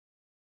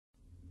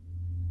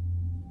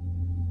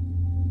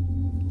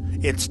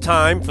It's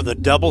time for the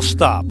Double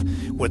Stop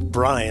with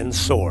Brian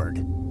Sword.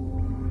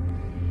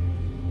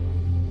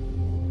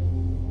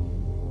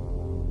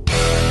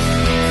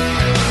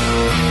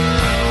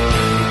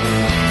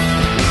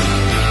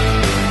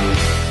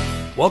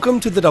 Welcome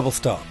to the Double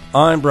Stop.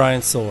 I'm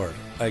Brian Sword,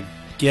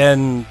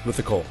 again with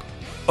a cold.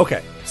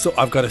 Okay, so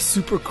I've got a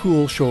super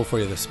cool show for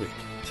you this week.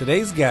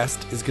 Today's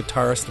guest is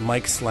guitarist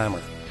Mike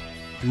Slammer.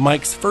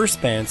 Mike's first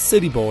band,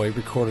 City Boy,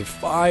 recorded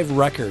 5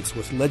 records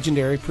with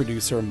legendary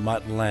producer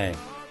Mutt Lange.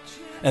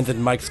 And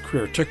then Mike's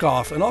career took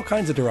off in all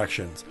kinds of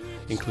directions,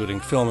 including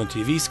film and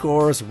TV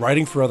scores,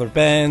 writing for other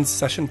bands,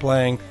 session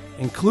playing,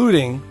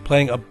 including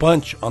playing a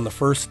bunch on the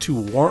first 2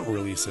 Warrant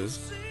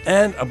releases,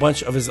 and a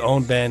bunch of his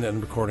own band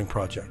and recording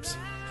projects.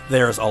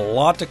 There's a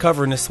lot to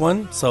cover in this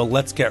one, so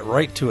let's get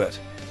right to it.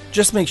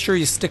 Just make sure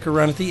you stick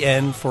around at the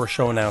end for a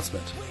show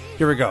announcement.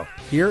 Here we go.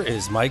 Here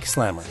is Mike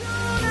Slammer.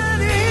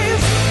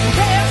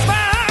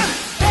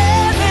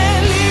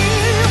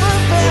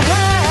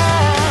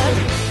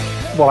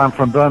 Well, I'm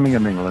from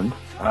Birmingham, England.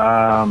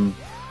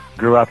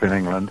 Grew up in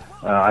England.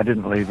 I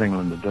didn't leave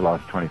England until I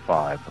was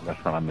 25.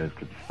 That's when I moved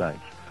to the States.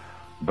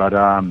 But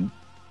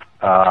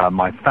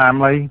my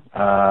family,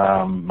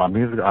 my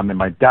music,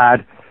 my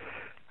dad,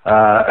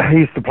 he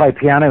used to play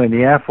piano in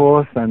the Air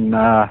Force and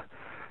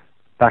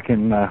back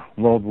in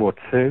World War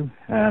II,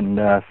 and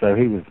so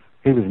he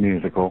was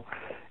musical.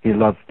 He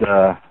loved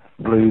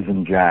blues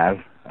and jazz.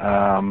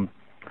 And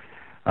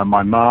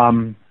my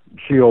mom,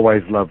 she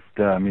always loved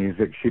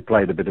music. She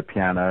played a bit of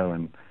piano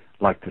and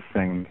liked to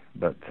sing.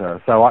 But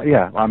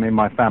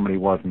my family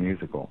was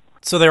musical.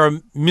 So they were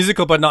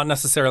musical, but not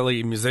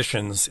necessarily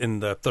musicians in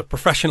the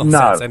professional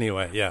sense,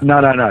 anyway. Yeah.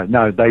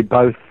 No. They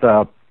both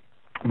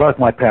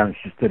my parents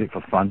just did it for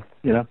fun.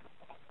 You know,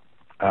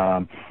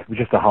 it was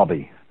just a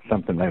hobby,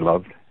 something they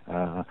loved.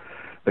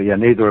 But yeah,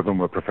 neither of them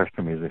were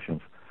professional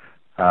musicians.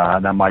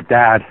 And then my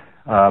dad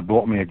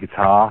bought me a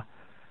guitar,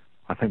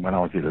 I think when I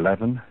was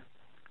 11,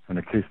 an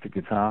acoustic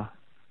guitar.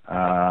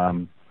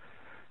 And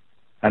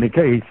I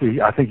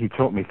think he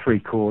taught me 3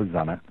 chords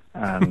on it.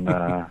 And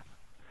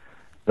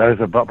those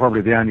are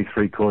probably the only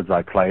 3 chords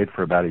I played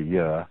for about a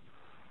year,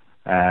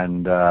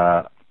 and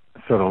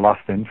sort of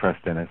lost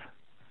interest in it.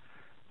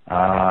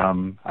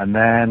 And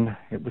then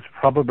it was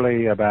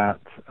probably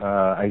about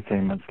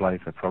 18 months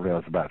later, probably I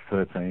was about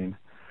 13,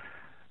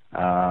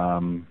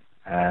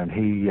 and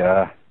he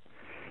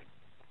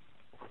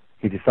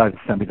decided to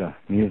send me to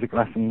music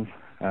lessons.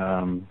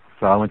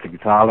 So I went to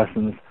guitar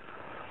lessons,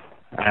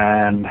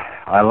 and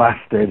I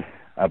lasted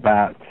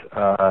about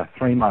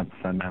 3 months,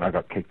 and then I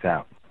got kicked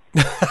out.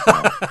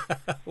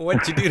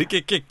 What'd you do to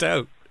get kicked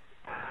out?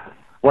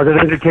 What did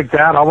I do to get kicked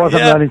out? I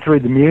wasn't learning to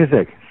read the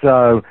music,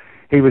 so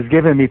he was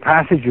giving me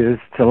passages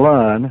to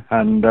learn,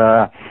 and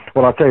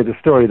I'll tell you the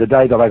story. The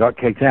day that I got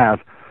kicked out,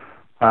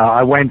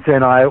 I went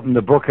in, I opened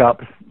the book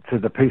up to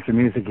the piece of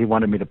music he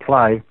wanted me to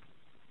play,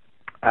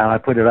 and I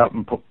put it up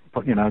and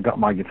got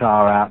my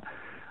guitar out.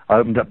 I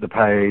opened up the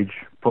page,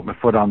 put my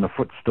foot on the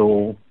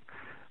footstool,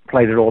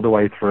 played it all the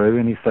way through,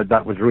 and he said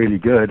that was really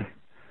good,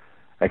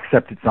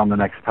 except it's on the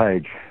next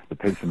page, the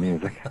piece of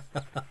music.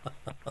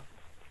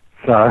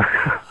 So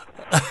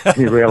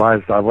he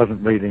realized I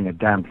wasn't reading a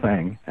damn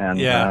thing, and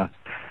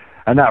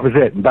that was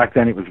it. And back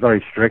then it was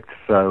very strict,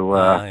 so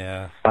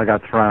I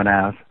got thrown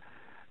out.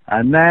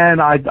 And then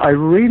I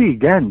really,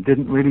 again,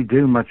 didn't really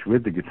do much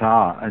with the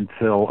guitar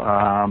until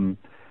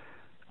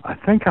I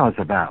think I was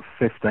about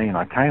 15.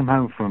 I came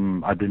home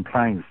from, I'd been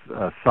playing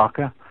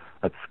soccer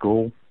at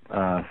school,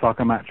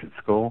 soccer match at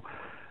school,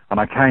 and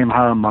I came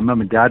home, my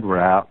mum and dad were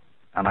out,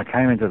 and I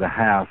came into the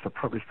house, it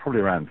was probably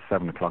around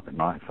 7 o'clock at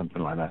night,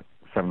 something like that,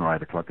 7 or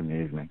 8 o'clock in the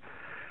evening.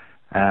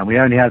 And we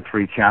only had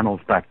 3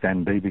 channels back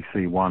then,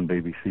 BBC One,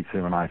 BBC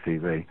Two, and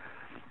ITV.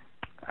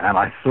 And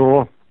I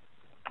saw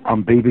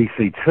on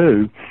BBC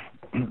Two,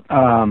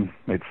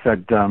 it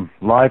said,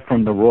 live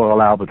from the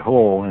Royal Albert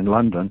Hall in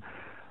London,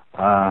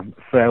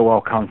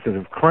 farewell concert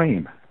of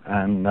Cream.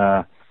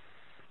 And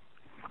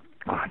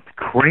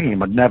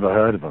Cream, I'd never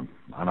heard of them.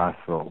 And I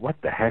thought,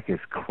 what the heck is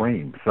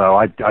Cream? So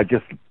I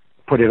just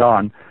put it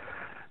on,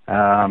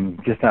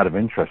 just out of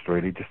interest,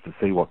 really, just to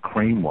see what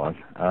Cream was.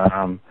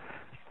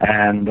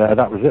 And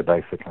that was it,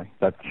 basically.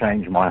 That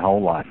changed my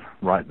whole life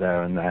right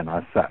there and then.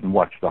 I sat and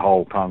watched the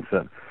whole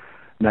concert.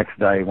 Next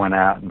day, went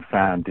out and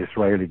found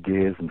Disraeli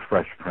Gears and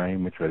Fresh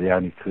Cream, which were the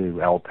only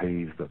 2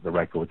 LPs that the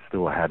record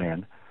store had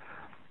in.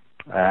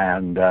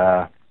 And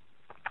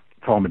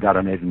told my dad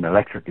I needed an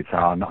electric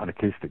guitar, not an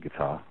acoustic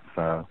guitar.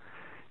 So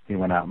he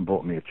went out and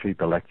bought me a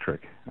cheap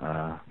electric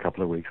a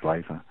couple of weeks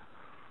later.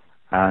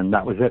 And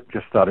that was it.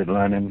 Just started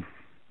learning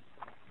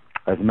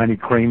as many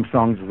Cream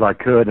songs as I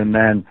could, and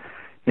then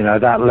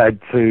that led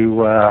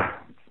to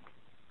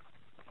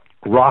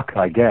rock,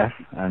 I guess,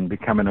 and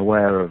becoming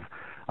aware of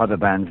other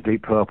bands.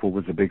 Deep Purple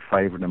was a big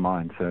favorite of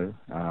mine too,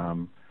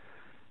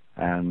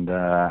 and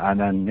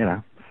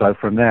then so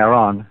from there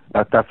on,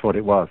 that's what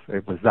it was.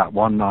 It was that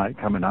one night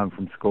coming home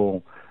from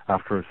school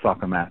after a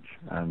soccer match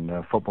and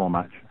a football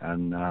match,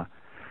 and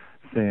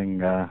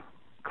seeing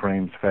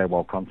Cream's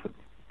farewell concert.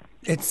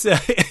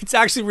 It's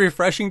actually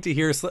refreshing to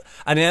hear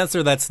an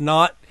answer that's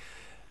not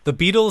the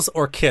Beatles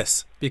or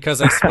Kiss,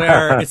 because I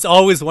swear it's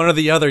always one or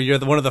the other. You're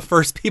one of the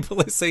first people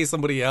to say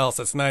somebody else.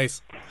 It's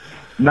nice.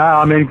 No,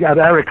 I mean, at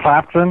Eric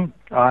Clapton,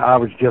 I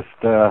was just,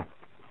 I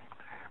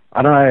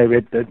don't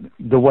know,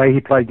 the way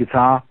he played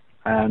guitar.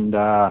 And,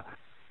 I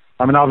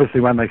mean, obviously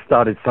when they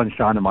started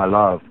Sunshine of My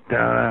Love,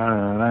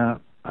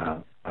 and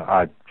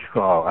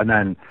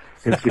then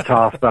his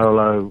guitar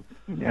solo,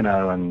 you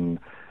know, and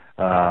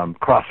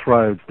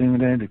Crossroads. I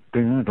mean,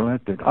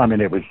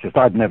 it was just,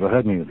 I'd never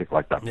heard music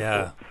like that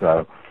before.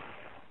 So,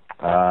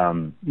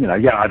 you know,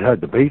 yeah, I'd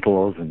heard the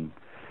Beatles and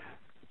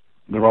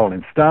the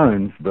Rolling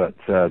Stones, but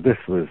this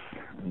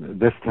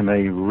to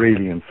me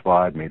really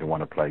inspired me to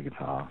want to play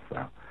guitar.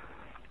 So.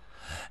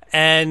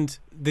 And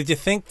did you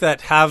think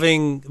that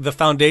having the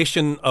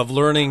foundation of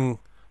learning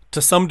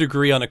to some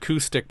degree on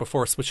acoustic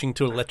before switching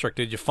to electric,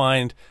 did you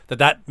find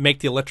that make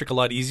the electric a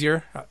lot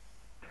easier?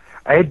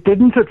 It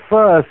didn't at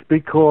first,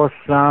 because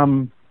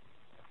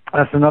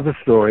that's another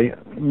story.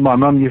 My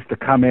mum used to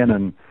come in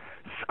and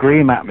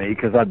scream at me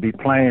because I'd be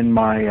playing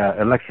my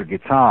electric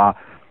guitar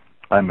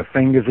and my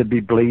fingers would be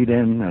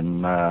bleeding,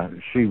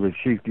 and she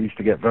used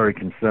to get very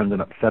concerned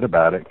and upset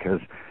about it because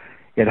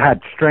it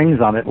had strings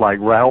on it like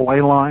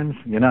railway lines,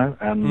 you know,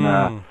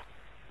 and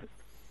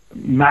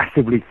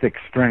massively thick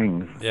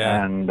strings.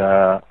 Yeah. And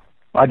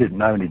I didn't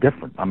know any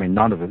different. I mean,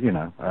 none of it, you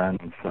know.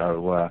 And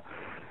so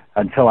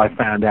until I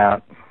found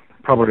out,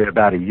 probably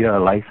about a year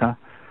later,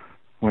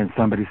 when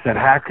somebody said,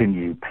 how can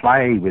you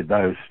play with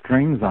those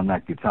strings on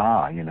that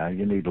guitar? You know,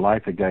 you need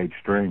lighter gauge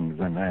strings.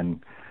 And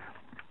then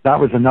that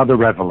was another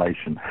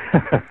revelation.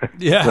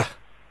 Yeah.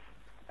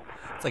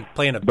 It's like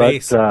playing a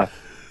bass.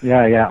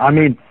 Yeah. I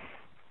mean,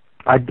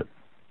 I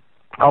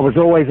was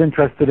always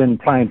interested in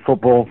playing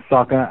football,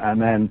 soccer,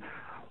 and then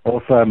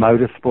also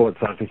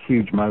motorsports. I was a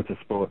huge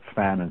motorsports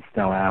fan and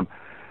still am.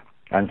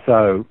 And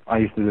so I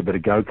used to do a bit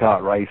of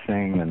go-kart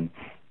racing and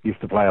used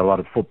to play a lot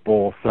of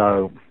football.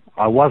 So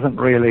I wasn't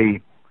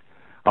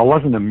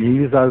a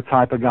muso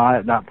type of guy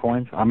at that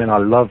point. I mean, I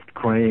loved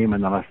Cream,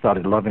 and then I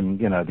started loving,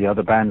 you know, the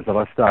other bands that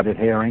I started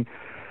hearing.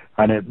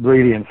 And it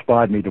really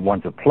inspired me to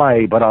want to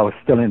play, but I was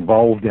still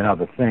involved in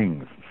other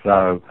things.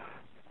 So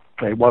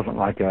it wasn't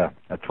like a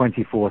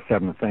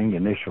 24/7 thing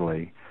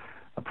initially,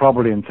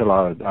 probably until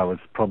I was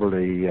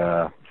probably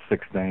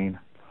 16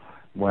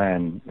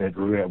 when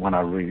I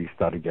really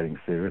started getting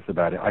serious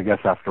about it. I guess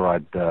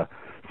after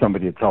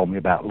somebody had told me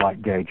about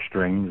light gauge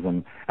strings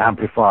and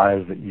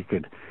amplifiers that you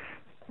could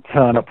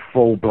turn up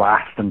full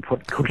blast and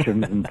put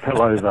cushions and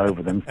pillows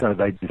over them so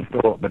they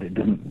distort, but it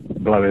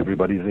didn't blow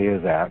everybody's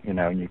ears out, you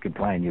know, and you could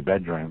play in your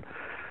bedroom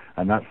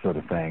and that sort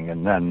of thing.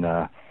 And then,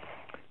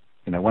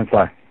 you know, once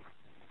I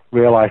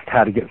realized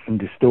how to get some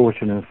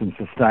distortion and some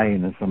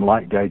sustain and some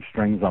light gauge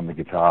strings on the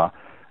guitar,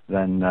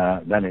 then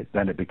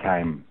it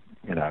became,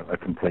 you know, a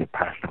complete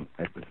passion.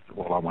 It was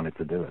all I wanted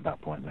to do at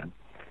that point then.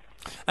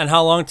 And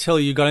how long till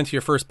you got into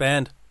your first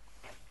band?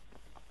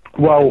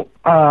 Well,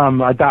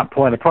 at that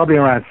point, probably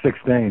around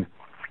 16,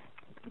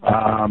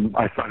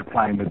 I started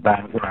playing with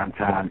bands around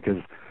town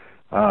because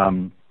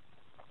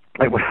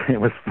it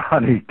was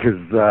funny because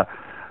the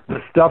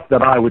stuff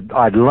that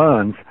I'd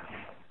learned,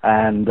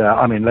 and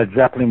I mean, Led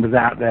Zeppelin was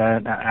out there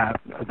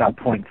at that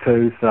point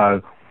too,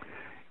 so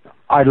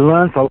I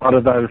learned a lot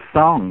of those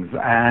songs,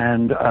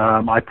 and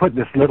I put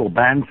this little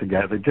band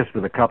together just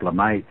with a couple of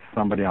mates,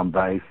 somebody on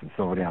bass and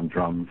somebody on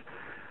drums.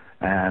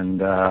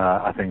 And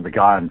I think the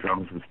guy on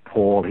drums was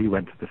Paul. He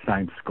went to the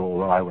same school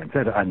that I went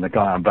to, and the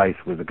guy on bass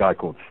was a guy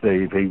called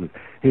Steve. We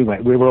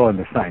were all in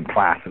the same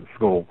class at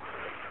school,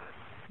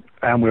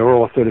 and we were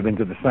all sort of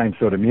into the same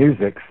sort of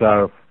music.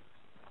 So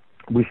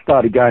we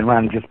started going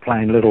around and just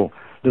playing little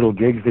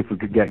gigs if we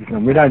could get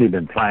them. We'd only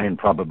been playing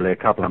probably a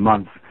couple of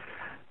months.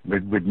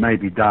 We'd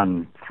maybe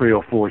done 3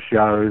 or 4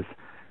 shows,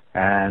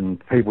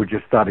 and people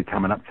just started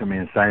coming up to me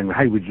and saying,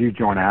 "Hey, would you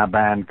join our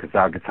band? Because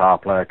our guitar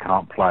player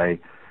can't play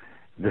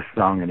this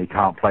song, and he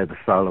can't play the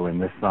solo in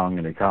this song,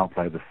 and he can't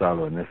play the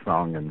solo in this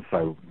song." And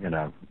so, you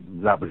know,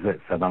 that was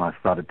it. So then I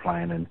started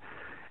playing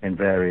in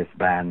various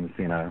bands,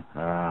 you know,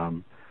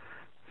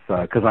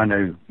 so because I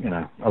knew, you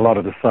know, a lot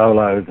of the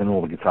solos and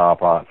all the guitar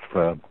parts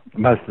for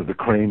most of the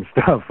Cream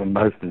stuff and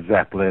most of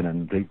Zeppelin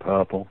and Deep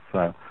Purple.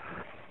 So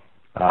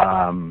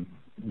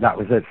that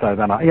was it. So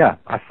then I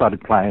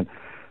started playing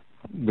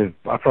with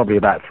probably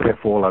about 3 or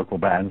 4 local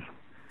bands.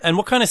 And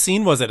what kind of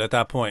scene was it at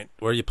that point?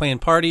 Were you playing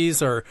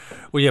parties, or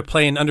were you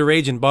playing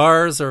underage in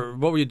bars, or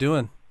what were you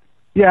doing?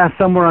 Yeah,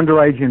 some were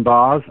underage in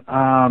bars.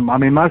 I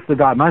mean, most of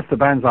the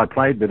bands I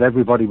played with,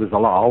 everybody was a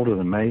lot older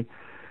than me.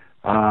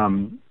 I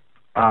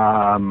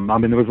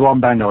mean, there was one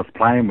band I was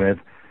playing with.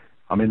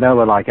 I mean, they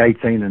were like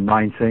 18 and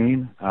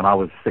 19, and I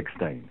was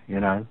 16. You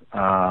know,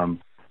 I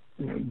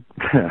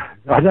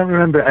don't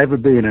remember it ever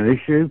being an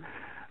issue.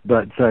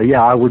 But,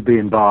 yeah, I would be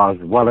in bars,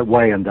 well,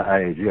 way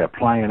underage, yeah,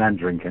 playing and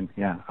drinking,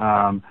 yeah.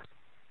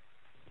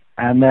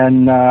 And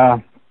then...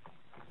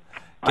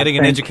 Getting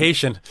an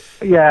education.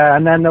 Yeah,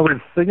 and then there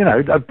was, you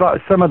know,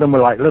 some of them were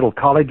like little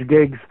college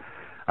gigs,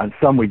 and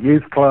some were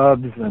youth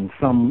clubs, and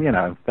some,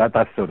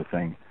 that sort of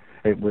thing.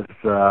 It was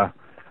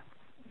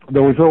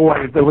there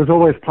was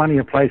always plenty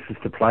of places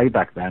to play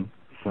back then,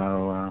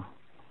 so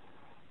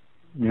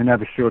you're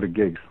never short of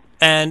gigs.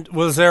 And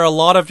was there a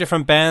lot of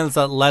different bands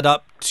that led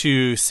up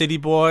to City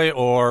Boy,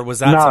 or was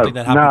that something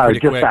that happened pretty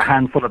quick? No, just a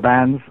handful of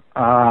bands.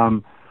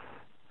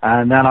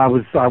 And then I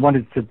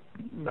wanted to,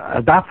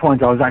 at that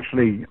point I was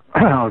actually,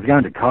 I was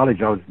going to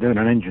college, I was doing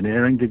an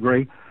engineering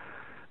degree,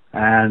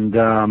 and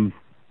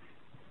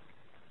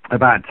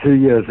about 2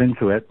 years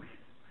into it,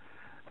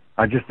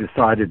 I just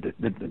decided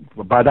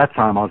that by that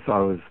time I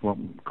was well,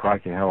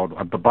 crikey, how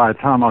old? But by the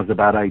time I was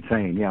about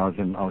 18, I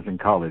was in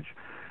college,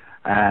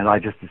 and I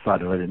just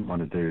decided I didn't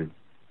want to do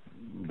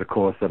the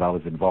course that I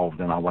was involved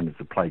in. I wanted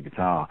to play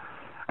guitar,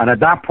 and at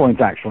that point,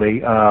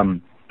 actually,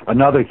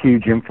 another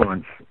huge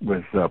influence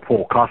was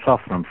Paul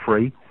Kossoff from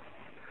Free,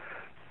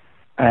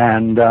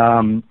 and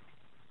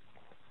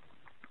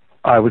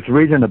I was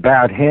reading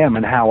about him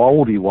and how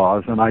old he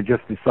was, and I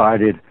just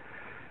decided,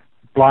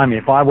 blimey,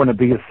 if I want to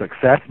be a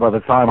success by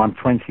the time I'm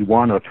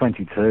 21 or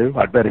 22,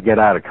 I'd better get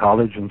out of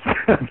college and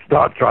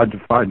start trying to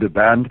find a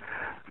band.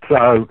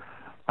 So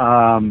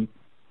I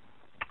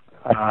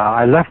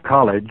left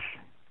college,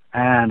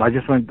 and I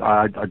just went,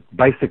 I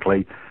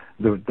basically,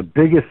 the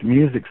biggest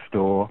music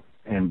store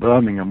in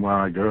Birmingham, where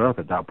I grew up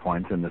at that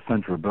point, in the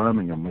center of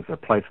Birmingham, was a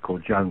place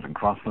called Jones and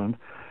Crossland.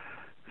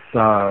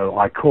 So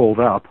I called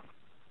up,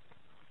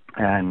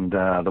 and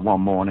the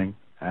one morning,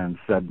 and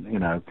said,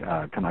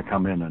 can I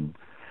come in and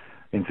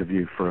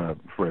interview for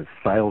a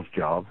sales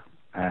job?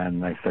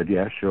 And they said,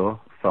 yeah, sure.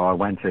 So I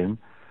went in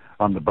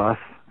on the bus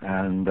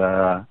and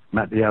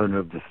met the owner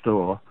of the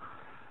store,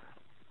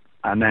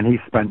 and then he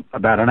spent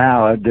about an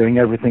hour doing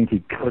everything he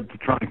could to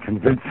try and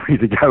convince me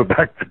to go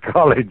back to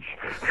college.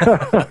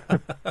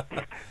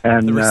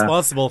 And the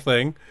responsible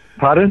thing.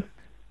 Pardon?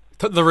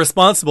 The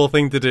responsible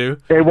thing to do.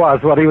 It was.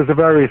 Well, he was a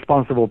very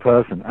responsible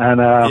person, and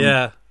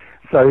yeah.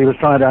 So he was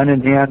trying to, and in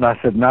the end I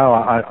said, no,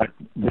 I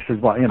this is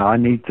what, I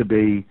need to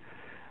be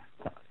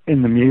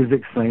in the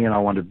music scene. I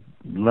want to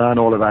learn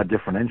all about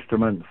different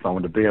instruments. I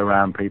want to be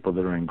around people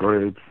that are in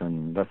groups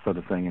and that sort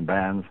of thing, in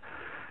bands.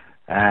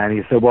 And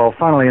he said, well,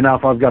 funnily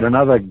enough, I've got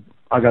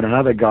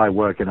another guy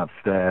working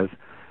upstairs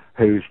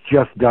who's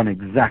just done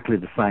exactly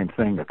the same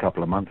thing a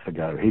couple of months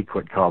ago. He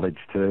quit college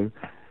too,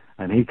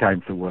 and he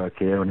came to work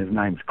here, and his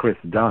name's Chris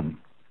Dunn.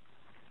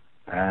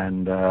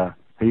 And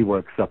he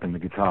works up in the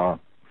guitar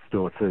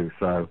store too.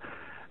 So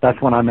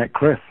that's when I met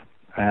Chris.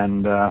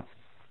 And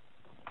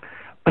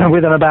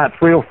within about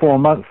 3 or 4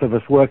 months of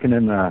us working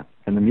in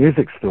the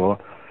music store,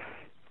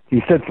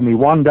 he said to me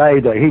one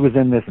day that he was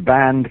in this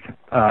band,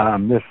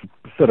 this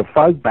sort of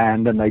folk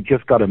band, and they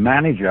just got a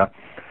manager,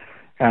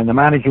 and the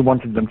manager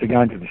wanted them to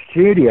go into the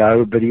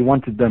studio, but he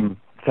wanted them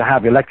to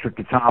have electric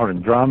guitar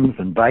and drums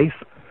and bass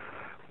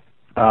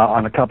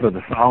on a couple of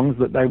the songs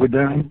that they were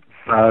doing.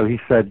 So he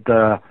said,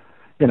 do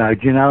you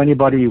know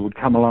anybody who would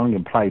come along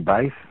and play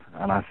bass?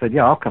 And I said,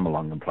 yeah, I'll come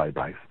along and play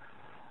bass.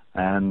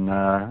 And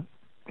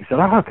he said,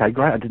 oh, okay,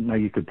 great. I didn't know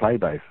you could play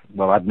bass.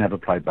 Well, I'd never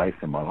played bass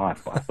in my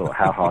life, but I thought,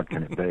 how hard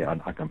can it be?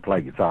 I can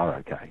play guitar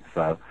okay.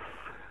 So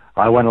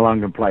I went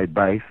along and played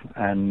bass,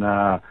 and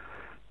a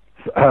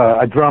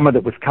drummer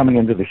that was coming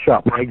into the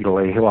shop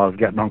regularly, who I was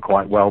getting on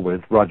quite well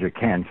with, Roger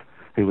Kent,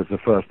 who was the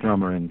first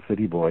drummer in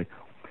City Boy,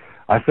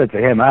 I said to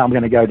him, I'm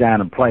going to go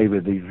down and play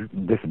with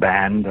this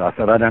band. I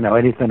said, I don't know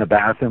anything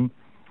about them,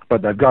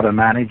 but they've got a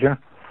manager,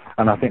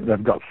 and I think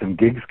they've got some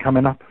gigs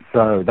coming up,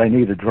 so they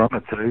need a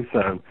drummer too,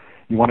 so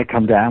you want to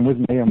come down with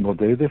me and we'll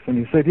do this? And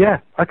he said, yeah,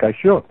 okay,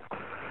 sure.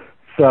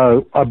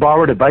 So I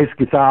borrowed a bass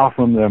guitar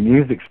from the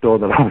music store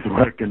that I was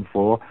working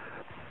for,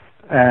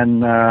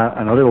 and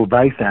a little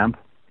bass amp,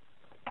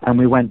 and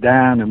we went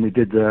down and we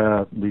did,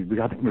 I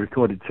think we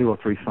recorded 2 or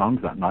 3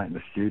 songs that night in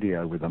the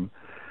studio with them,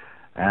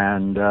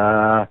 and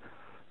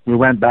we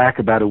went back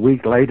about a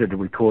week later to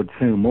record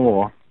 2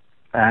 more,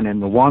 and in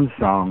the one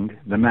song,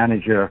 the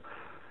manager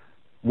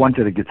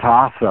wanted a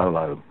guitar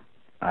solo,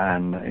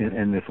 and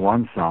in this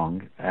one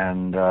song,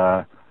 and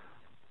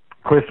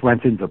Chris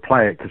went in to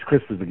play it, because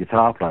Chris was the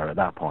guitar player at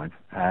that point,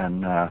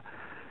 and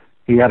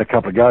he had a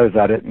couple of goes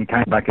at it, and he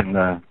came back in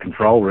the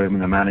control room,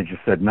 and the manager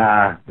said,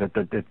 nah,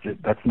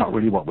 that's not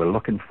really what we're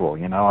looking for,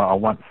 I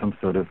want some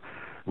sort of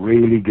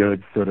really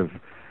good, sort of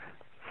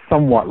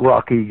somewhat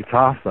rocky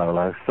guitar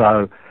solo.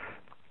 So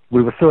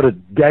we were sort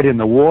of dead in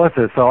the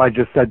water, so I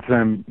just said to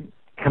him,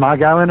 can I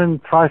go in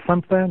and try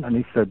something? And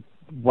he said,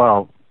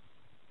 well,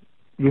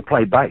 you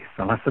play bass.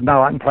 And I said,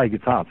 no, I can play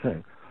guitar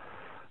too.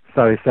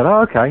 So he said,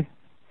 oh, okay.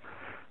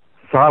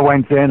 So I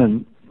went in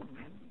and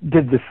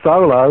did the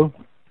solo,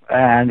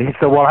 and he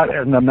said, well,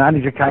 and the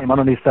manager came on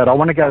and he said, I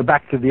want to go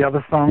back to the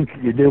other song.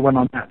 Can you do one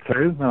on that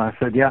too? And I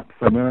said, yeah.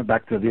 So we went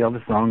back to the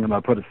other song, and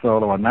I put a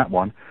solo on that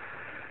one.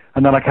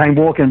 And then I came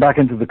walking back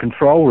into the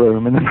control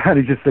room, and the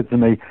manager said to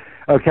me,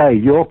 okay,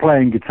 you're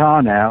playing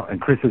guitar now,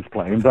 and Chris is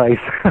playing bass.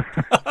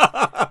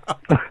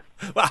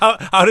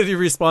 How did he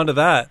respond to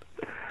that?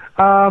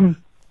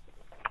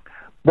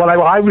 Well,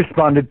 I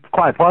responded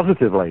quite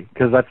positively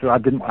because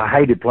I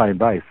hated playing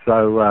bass.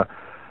 So,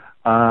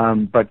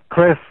 but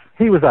Chris,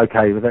 he was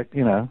okay with it,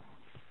 you know,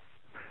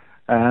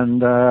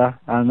 and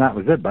that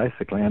was it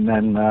basically. And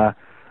then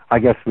I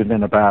guess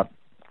within about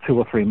 2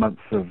 or 3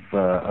 months of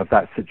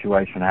that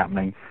situation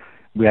happening,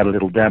 we had a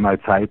little demo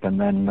tape, and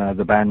then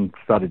the band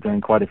started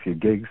doing quite a few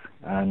gigs,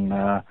 and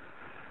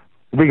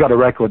we got a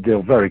record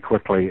deal very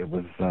quickly. It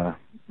was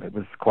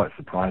quite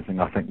surprising.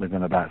 I think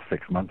within about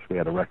 6 months we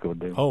had a record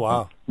deal. Oh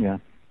wow! Yeah.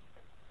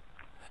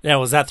 Yeah,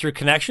 was that through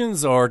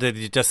connections, or did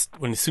you just,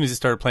 as soon as you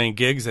started playing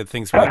gigs, did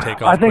things really take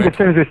off? I think quick? as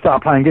soon as we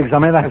started playing gigs, I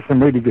mean, they had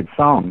some really good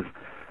songs.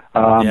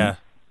 Yeah.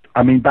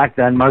 I mean, back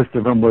then most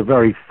of them were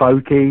very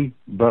folky,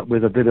 but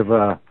with a bit of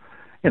a,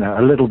 you know,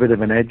 a little bit of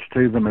an edge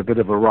to them, a bit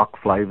of a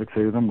rock flavor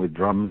to them, with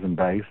drums and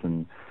bass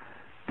and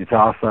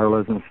guitar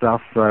solos and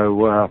stuff.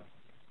 So,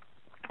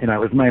 you know, it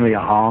was mainly a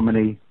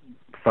harmony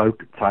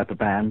folk type of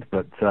band,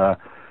 but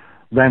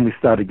then we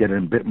started getting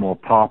a bit more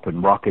pop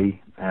and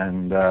rocky,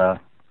 and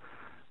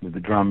with the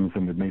drums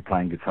and with me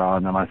playing guitar,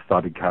 and then I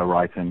started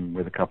co-writing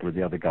with a couple of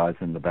the other guys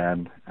in the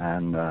band,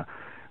 and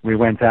we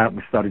went out,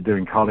 we started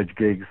doing college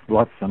gigs,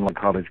 lots and lots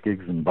of college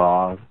gigs and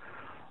bars,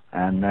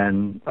 and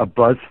then a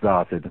buzz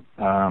started,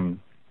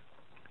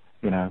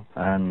 you know,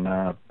 and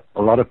a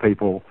lot of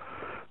people,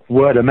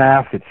 word of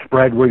mouth, it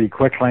spread really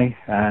quickly,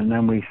 and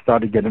then we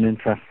started getting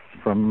interest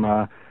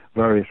from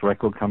various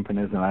record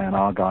companies, and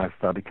A&R guys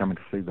started coming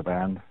to see the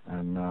band,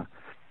 and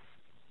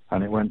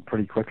it went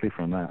pretty quickly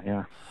from that,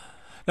 yeah.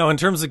 Now, in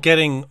terms of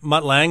getting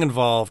Mutt Lange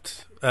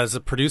involved as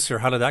a producer,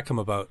 how did that come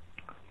about?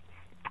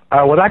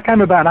 Well, that came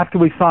about after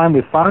we signed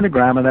with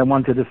Phonogram, and they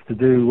wanted us to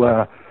do,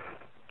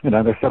 you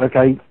know, they said,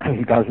 okay,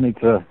 you guys need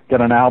to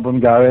get an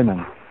album going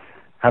and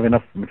have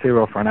enough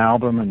material for an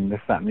album and this,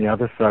 that, and the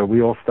other. So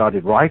we all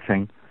started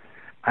writing.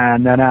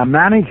 And then our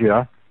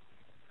manager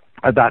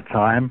at that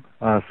time,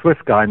 a Swiss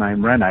guy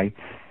named Rene,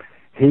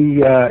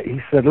 he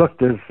said, look,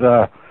 there's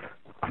a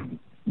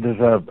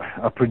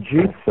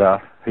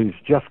producer who's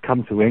just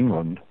come to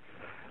England,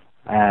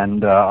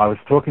 and I was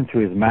talking to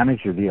his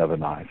manager the other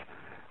night,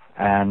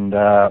 and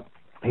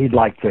he'd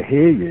like to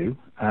hear you.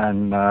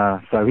 And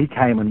so he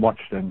came and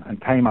watched and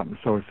came up and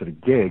saw us at a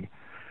gig,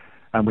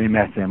 and we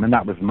met him, and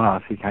that was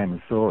Mutt. He came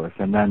and saw us,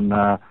 and then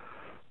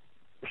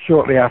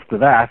shortly after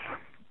that,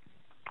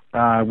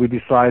 we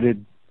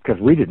decided,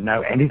 because we didn't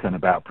know anything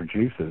about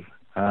producers,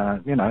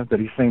 you know, that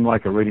he seemed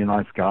like a really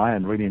nice guy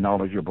and really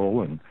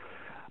knowledgeable and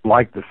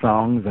liked the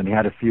songs, and he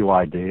had a few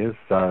ideas,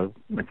 so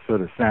it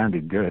sort of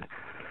sounded good.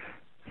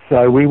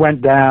 So we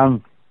went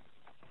down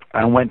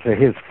and went to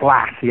his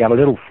flat. He had a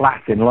little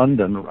flat in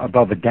London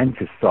above a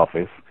dentist's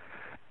office,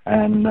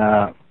 and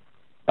a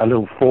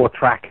little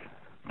 4-track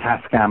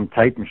Tascam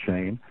tape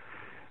machine,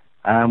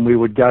 and we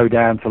would go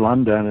down to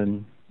London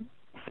and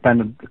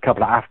spend a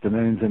couple of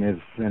afternoons in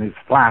his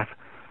flat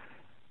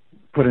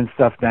putting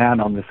stuff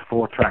down on this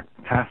 4-track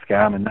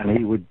Tascam, and then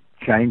he would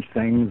change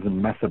things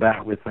and mess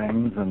about with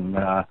things, and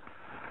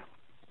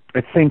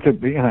it seemed to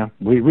be, you know,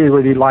 we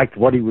really liked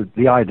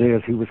the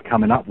ideas he was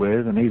coming up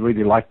with, and he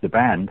really liked the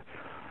band.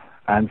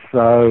 And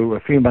so a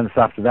few months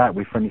after that,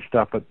 we finished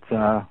up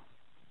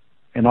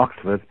in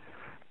Oxford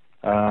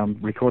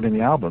recording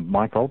the album,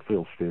 Mike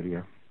Oldfield's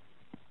studio.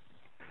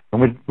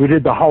 And we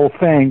did the whole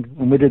thing,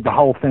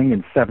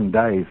 in 7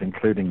 days,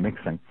 including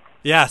mixing.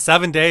 Yeah,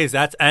 7 days.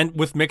 And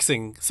with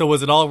mixing. So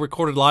was it all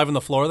recorded live on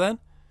the floor then?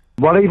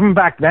 Well, even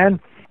back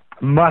then,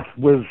 Mutt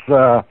was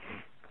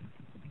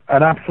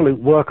an absolute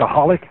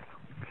workaholic,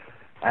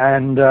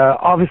 and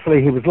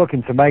obviously he was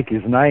looking to make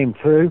his name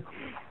too,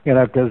 you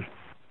know, because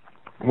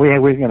we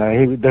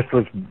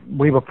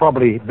were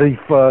probably the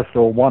first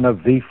or one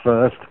of the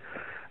first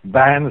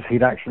bands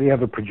he'd actually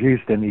ever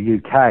produced in the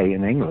UK,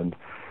 in England.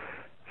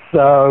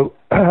 So,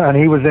 and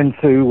he was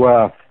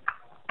into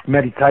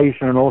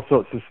meditation and all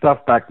sorts of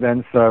stuff back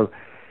then, so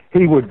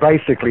he would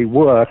basically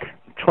work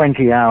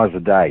 20 hours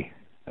a day,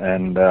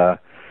 and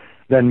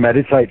then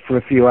meditate for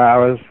a few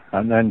hours,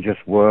 and then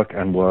just work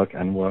and work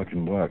and work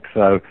and work.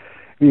 So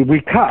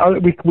we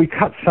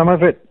cut some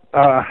of it.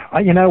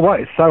 You know what?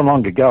 It's so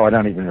long ago, I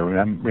don't even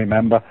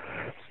remember.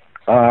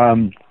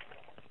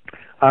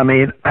 I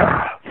mean,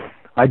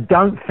 I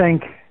don't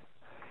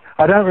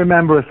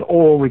remember us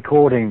all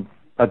recording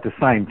at the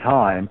same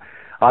time.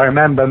 I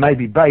remember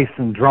maybe bass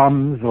and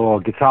drums,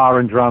 or guitar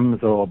and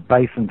drums, or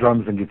bass and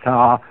drums and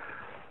guitar,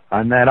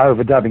 and then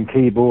overdubbing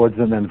keyboards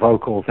and then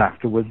vocals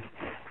afterwards.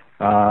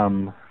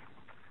 But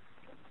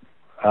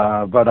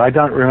I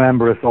don't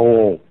remember us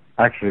all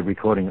actually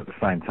recording at the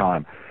same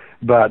time.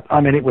 But, I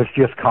mean, it was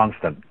just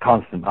constant.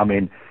 I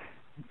mean,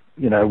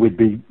 you know, we'd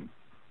be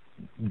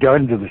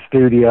going to the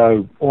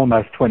studio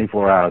almost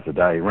 24 hours a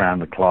day,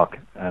 round the clock.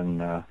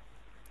 And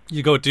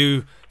you go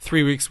do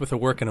 3 weeks worth of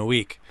work in a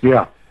week.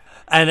 Yeah.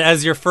 And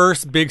as your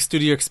first big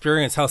studio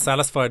experience, how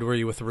satisfied were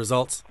you with the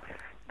results?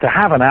 To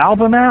have an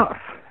album out,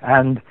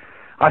 and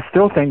I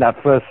still think that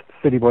first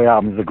City Boy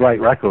album is a great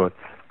record.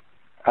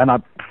 And I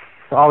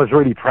was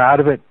really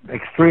proud of it,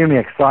 extremely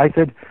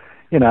excited.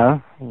 You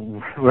know,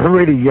 we're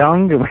really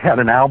young, and we had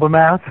an album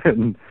out,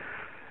 and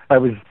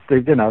was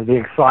the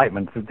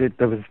excitement.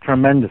 There was a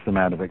tremendous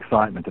amount of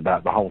excitement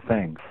about the whole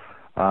thing.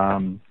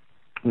 And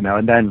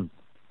then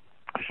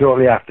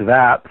shortly after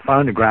that,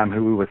 Phonogram,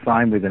 who we were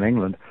signed with in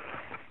England,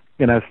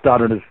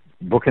 started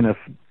booking us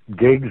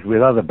gigs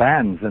with other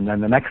bands, and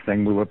then the next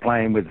thing we were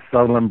playing with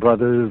Solon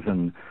Brothers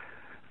and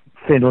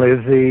Thin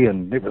Lizzy,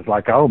 and it was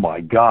like, oh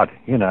my God,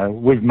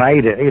 we've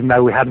made it, even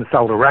though we hadn't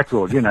sold a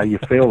record. You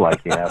feel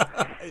like you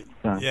have.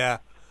 So. Yeah.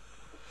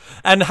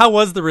 And how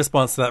was the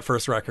response to that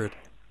first record?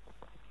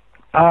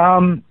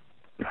 I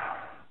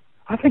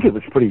think it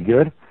was pretty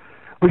good.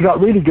 We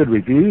got really good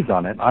reviews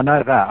on it. I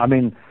know that. I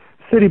mean,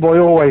 City Boy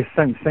always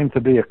seemed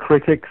to be a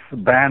critics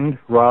band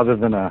rather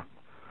than a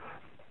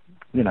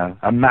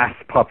mass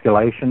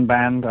population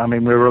band. I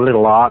mean, we were a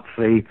little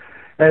artsy.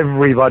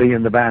 Everybody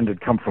in the band had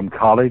come from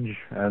college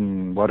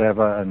and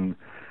whatever, and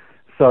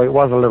so it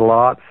was a little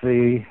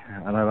artsy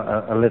and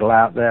a little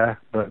out there.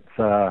 But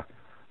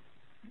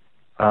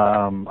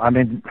I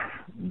mean,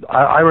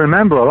 I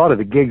remember a lot of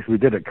the gigs we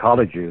did at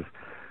colleges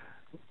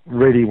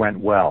really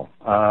went well.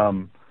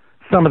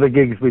 Some of the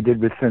gigs we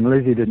did with Thin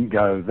Lizzy didn't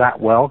go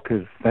that well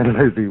because Thin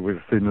Lizzy was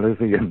Thin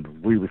Lizzy and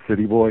we were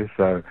City Boy,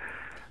 so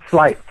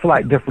slight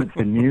difference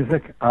in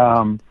music.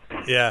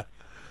 Yeah.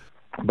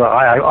 But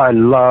I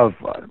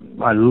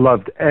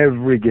loved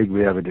every gig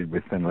we ever did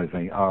with Thin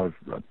Lizzy. I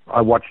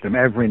watched them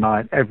every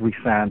night, every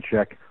sound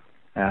check,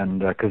 and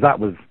because that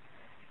was,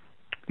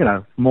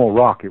 more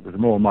rock. It was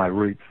more my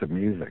roots of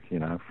music,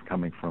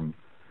 coming from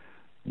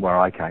where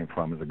I came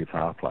from as a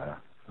guitar player.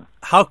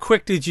 How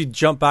quick did you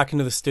jump back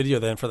into the studio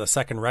then for the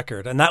second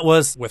record? And that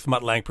was with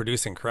Mutt Lange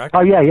producing, correct?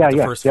 Oh, yeah. The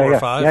first 4 or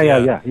 5?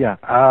 Yeah.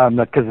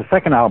 Because the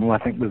second album, I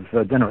think, was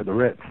Dinner at the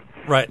Ritz.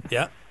 Right,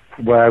 yeah.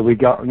 Where we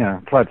got,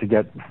 tried to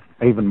get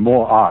even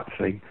more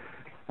artsy.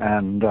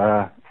 And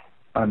that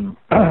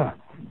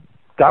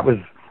was,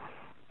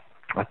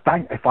 I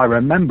think, if I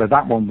remember,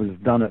 that one was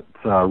done at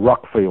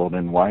Rockfield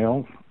in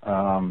Wales.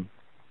 And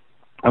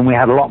we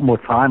had a lot more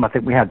time. I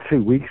think we had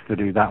 2 weeks to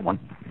do that one.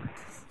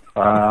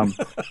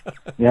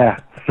 Yeah,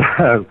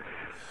 so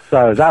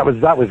that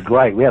was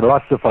great. We had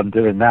lots of fun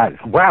doing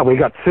that. Wow, we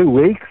got 2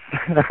 weeks.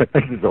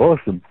 This is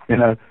awesome,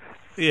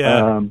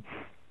 Yeah.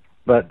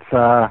 But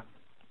I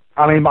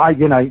mean,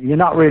 you're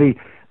not really.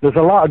 There's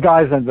a lot of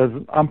guys,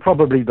 and I'm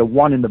probably the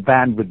one in the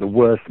band with the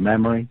worst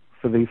memory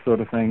for these sort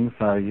of things.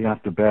 So you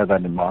have to bear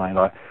that in mind.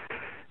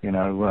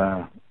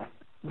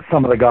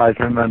 Some of the guys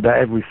remember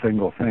every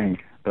single thing,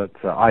 but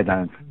I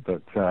don't.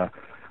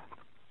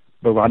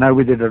 But I know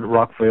we did it at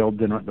Rockfield,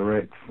 Dinner at the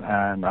Ritz,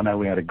 and I know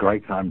we had a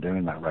great time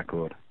doing that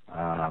record.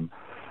 And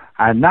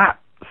that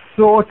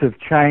sort of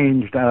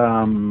changed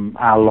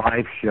our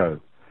live show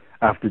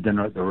after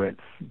Dinner at the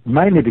Ritz,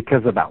 mainly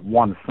because of that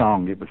one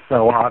song. It was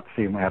so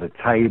artsy, and we had a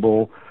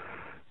table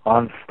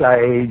on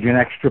stage, and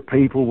extra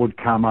people would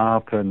come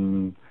up,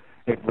 and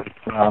it was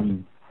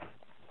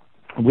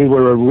we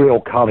were a real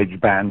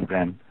college band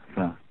then.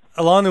 So.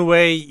 Along the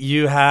way,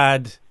 you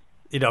had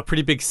a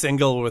pretty big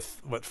single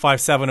with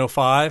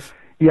 5705.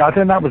 Yeah, I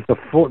think that was the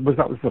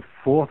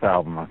fourth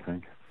album, I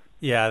think.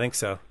 Yeah, I think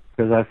so.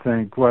 Because I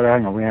think, well,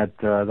 hang on, we had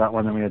that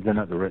one, then we had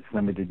Dinner at the Ritz,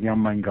 then we did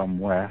Young Men Gone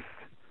West.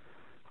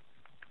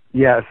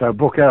 Yeah, so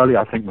Book Early,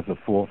 I think, was the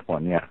fourth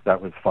one. Yeah, that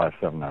was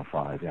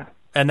 5705. Yeah.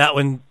 And that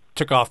one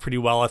took off pretty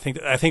well. I think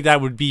that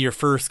would be your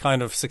first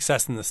kind of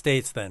success in the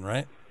States, then,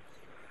 right?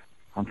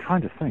 I'm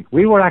trying to think.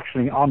 We were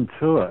actually on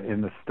tour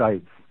in the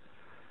States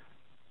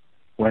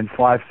when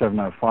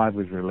 5705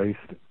 was released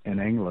in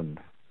England.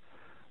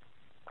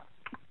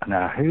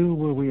 Now, who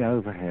were we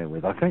over here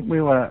with? I think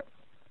we were.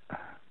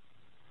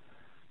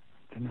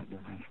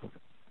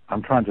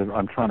 I'm trying to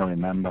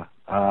remember.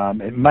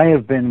 It may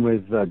have been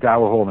with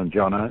Gower Hall and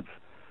John Oates.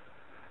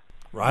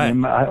 Right.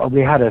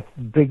 We had a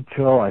big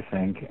tour, I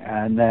think,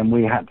 and then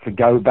we had to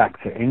go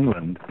back to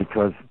England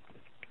because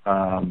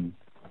the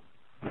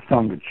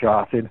song had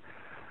charted,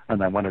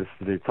 and they wanted us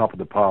to do Top of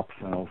the Pops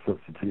and all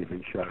sorts of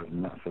TV shows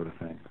and that sort of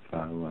thing.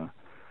 So,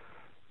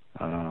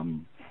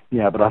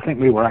 yeah, but I think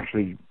we were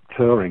actually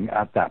touring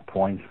at that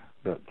point,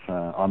 but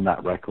on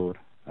that record.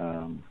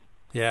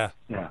 Yeah.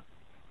 Yeah.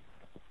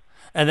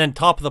 And then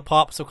Top of the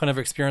Pops, what kind of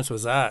experience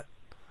was that?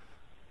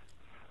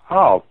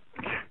 Oh,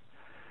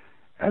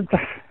 it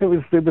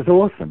was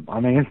awesome. I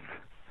mean,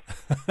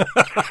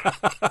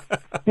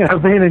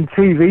 being in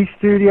TV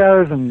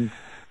studios and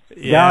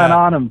going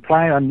on and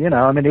playing, and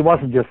I mean, it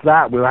wasn't just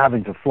that. We were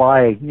having to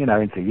fly,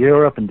 into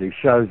Europe and do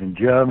shows in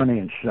Germany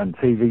and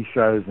TV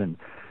shows in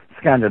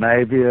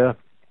Scandinavia,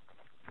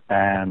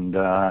 and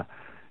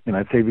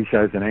TV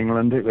shows in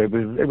England. It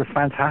was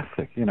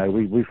fantastic.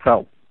 We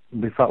felt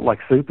like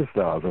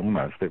superstars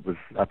almost. It was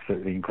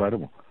absolutely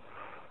incredible.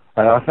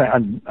 I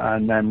think,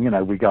 and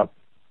then we got.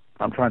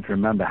 I'm trying to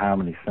remember how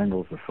many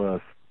singles the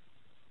first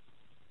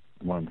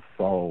one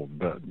sold,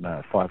 but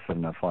no,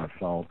 5705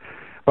 sold.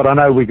 But I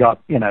know we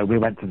got, we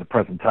went to the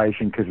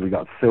presentation because we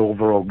got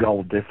silver or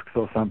gold discs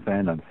or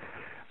something, and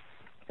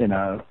it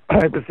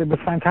was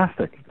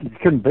fantastic. You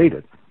couldn't beat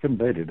it.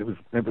 It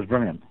was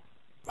brilliant.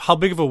 How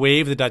big of a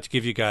wave did that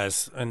give you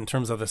guys in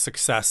terms of the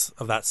success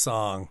of that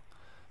song?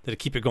 Did it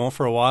keep it going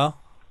for a while?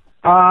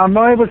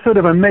 No, it was sort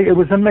of it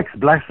was a mixed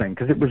blessing,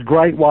 because it was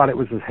great while it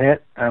was a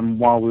hit and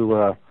while we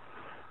were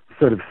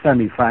sort of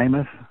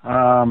semi-famous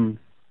and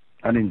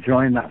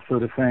enjoying that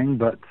sort of thing.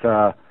 But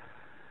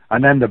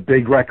and then the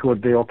big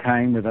record deal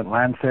came with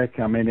Atlantic.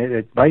 I mean,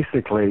 it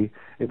basically,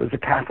 it was a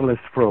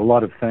catalyst for a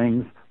lot of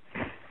things,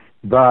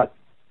 but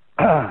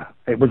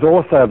it was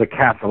also the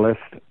catalyst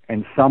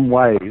in some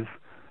ways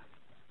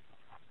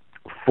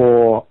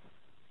for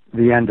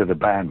the end of the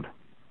band.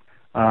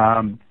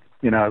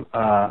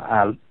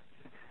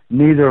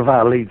 Neither of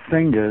our lead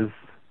singers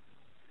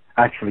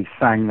actually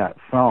sang that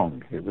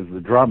song. It was the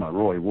drummer,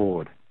 Roy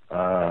Ward,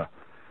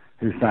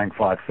 who sang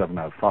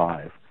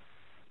 5705.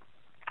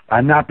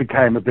 And that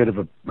became a bit of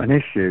an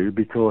issue,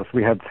 because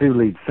we had two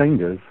lead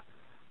singers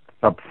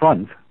up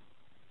front,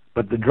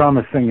 but the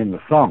drummer singing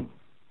the song.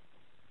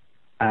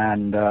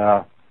 And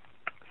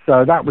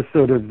so that was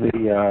sort of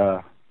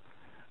the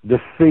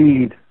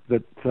seed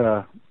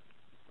that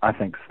I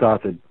think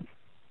started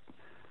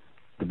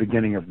the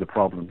beginning of the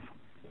problems.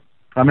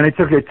 I mean, it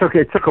took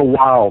a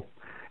while.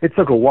 It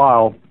took a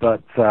while,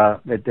 but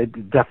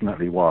it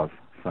definitely was.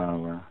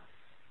 So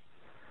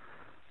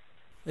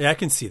yeah, I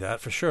can see that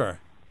for sure.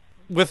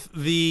 With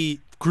the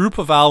group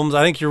of albums,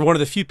 I think you're one of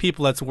the few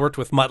people that's worked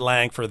with Mutt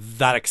Lange for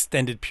that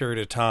extended period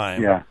of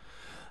time. Yeah.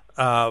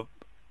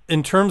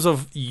 In terms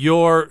of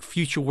your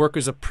future work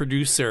as a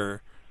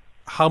producer,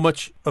 how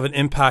much of an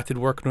impact did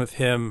working with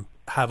him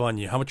have on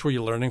you? How much were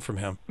you learning from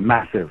him?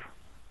 Massive.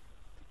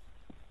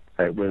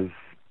 It was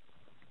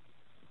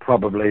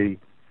probably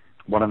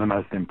one of the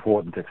most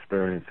important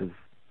experiences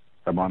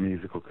of my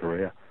musical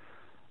career.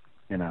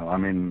 You know, I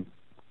mean,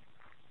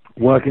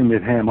 working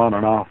with him on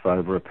and off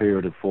over a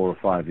period of 4 or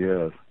 5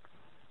 years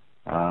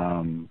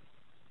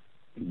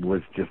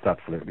was just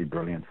absolutely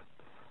brilliant.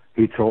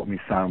 He taught me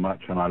so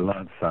much, and I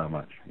learned so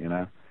much, you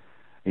know.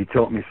 He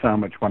taught me so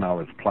much when I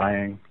was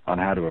playing, on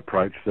how to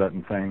approach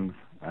certain things,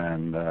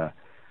 and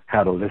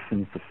how to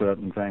listen for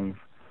certain things,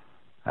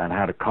 and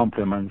how to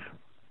compliment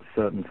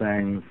certain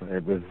things.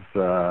 It was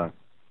a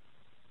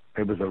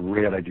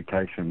real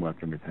education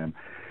working with him.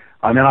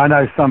 I mean, I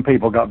know some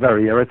people got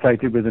very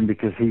irritated with him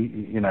because he's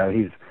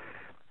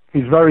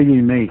very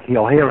unique.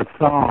 He'll hear a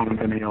song,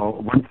 and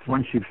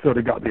once you've sort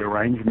of got the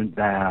arrangement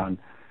down,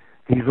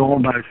 he's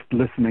almost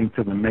listening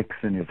to the mix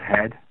in his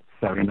head,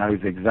 so he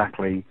knows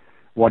exactly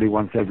what he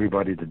wants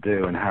everybody to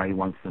do and how he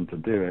wants them to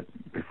do it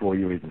before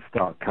you even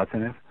start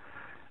cutting it.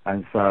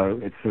 And so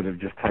it's sort of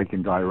just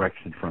taking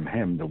direction from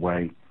him, the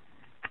way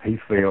he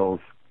feels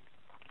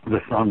the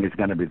song is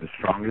going to be the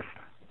strongest.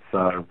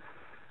 So,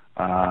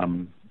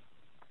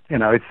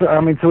 it's,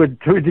 I mean, to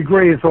a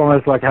degree, it's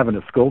almost like having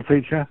a school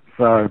teacher.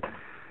 So,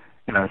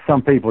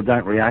 some people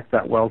don't react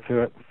that well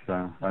to it.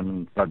 So,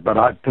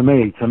 to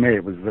me,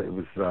 it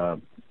was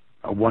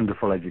a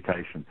wonderful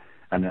education,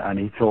 and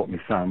he taught me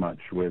so much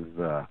with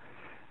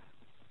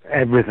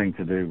everything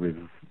to do with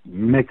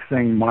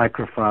mixing,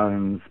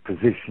 microphones,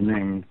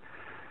 positioning,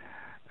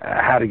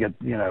 how to get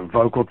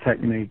vocal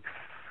techniques,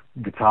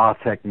 guitar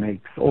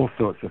techniques, all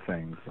sorts of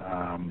things.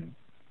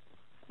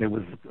 It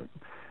was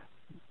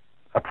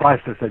a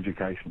priceless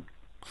education.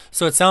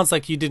 So it sounds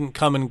like you didn't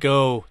come and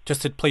go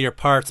just to play your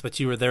parts, but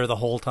you were there the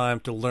whole time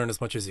to learn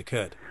as much as you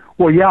could.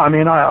 Well, yeah, I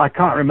mean, I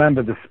can't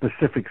remember the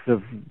specifics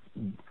of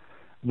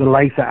the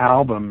later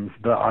albums,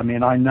 but I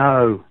mean, I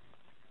know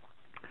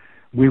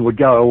we would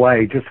go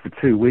away just for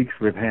 2 weeks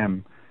with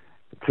him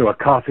to a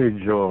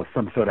cottage or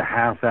some sort of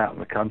house out in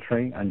the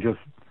country and just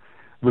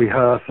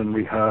rehearse and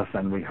rehearse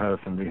and rehearse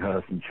and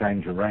rehearse and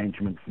change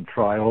arrangements and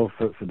try all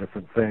sorts of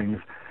different things,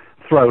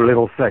 throw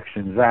little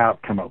sections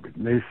out, come up with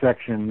new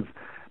sections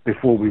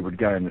before we would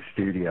go in the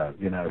studio.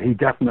 He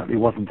definitely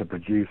wasn't a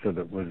producer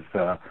that was,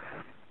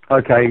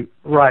 okay,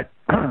 write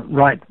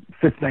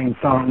 15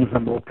 songs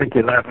and we'll pick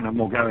 11 and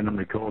we'll go in and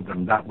record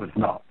them. That was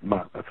not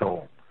Mutt at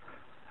all.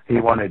 He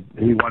wanted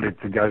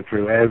to go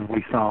through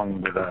every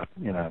song with a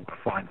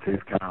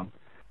fine-tooth comb.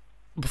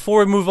 Before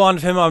we move on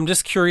to him, I'm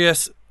just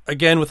curious,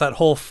 again, with that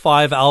whole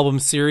 5-album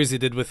series he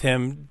did with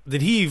him,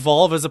 did he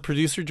evolve as a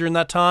producer during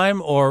that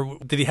time, or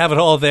did he have it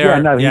all there?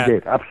 Yeah, no, he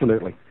did,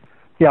 absolutely.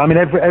 Yeah, I mean,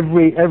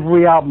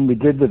 every album we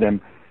did with him,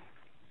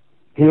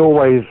 he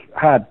always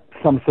had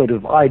some sort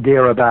of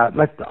idea about,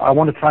 I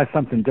want to try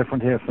something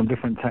different here, some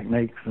different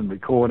techniques and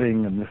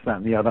recording and this, that,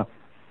 and the other,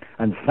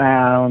 and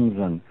sounds,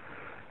 and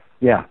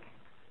yeah.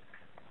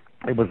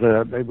 It was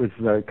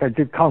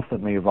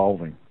constantly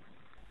evolving.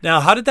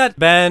 Now, how did that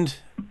band?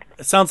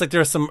 It sounds like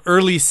there are some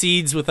early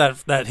seeds with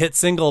that hit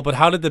single, but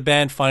how did the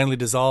band finally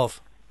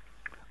dissolve?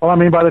 Well, I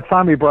mean, by the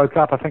time we broke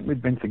up, I think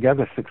we'd been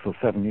together 6 or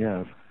 7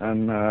 years,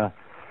 and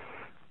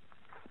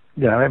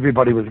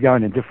everybody was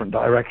going in different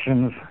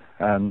directions.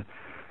 And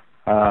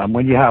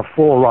when you have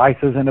 4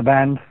 writers in a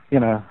band,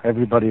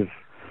 everybody's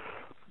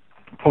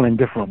pulling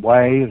different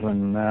ways,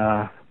 and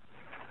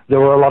there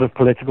were a lot of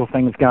political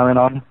things going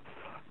on.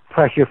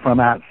 Pressure from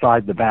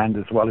outside the band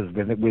as well as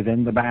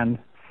within the band.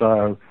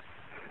 So,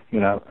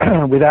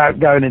 without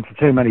going into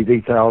too many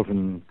details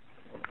and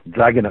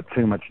dragging up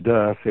too much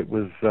dirt, it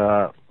was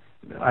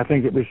I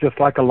think it was just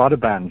like a lot of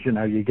bands. You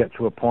know, you get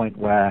to a point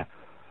where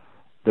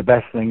the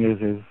best thing is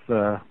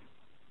to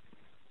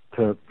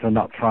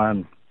not try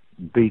and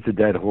beat a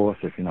dead horse,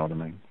 if you know what I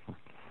mean.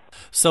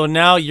 So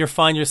now you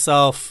find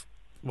yourself,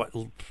 what,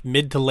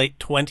 mid to late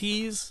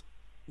 20s?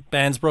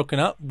 Band's broken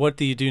up. What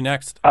do you do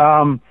next?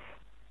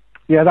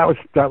 Yeah, that was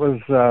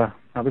a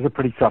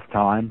pretty tough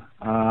time.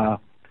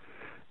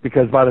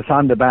 Because by the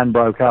time the band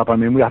broke up, I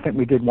mean, I think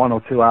we did 1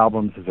 or 2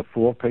 albums as a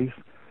 4-piece.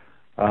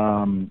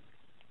 And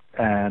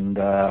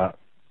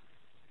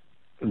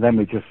then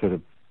we just sort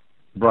of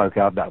broke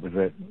up. That was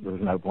it. There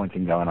was no point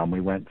in going on. We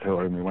went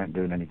touring. We weren't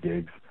doing any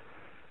gigs.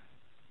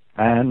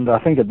 And I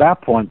think at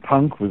that point,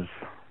 punk was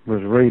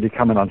really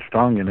coming on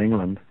strong in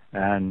England.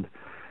 And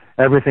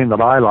everything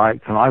that I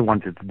liked and I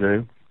wanted to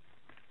do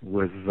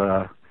was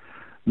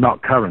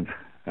not current.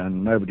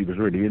 And nobody was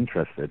really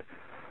interested.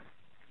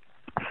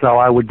 So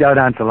I would go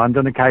down to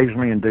London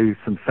occasionally and do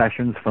some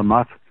sessions for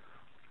Mutt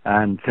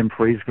and Tim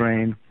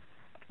Friese-Green,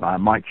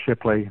 Mike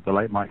Shipley, the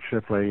late Mike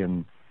Shipley,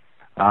 and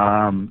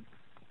then,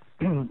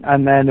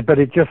 but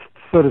it just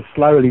sort of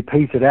slowly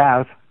petered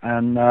out,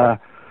 and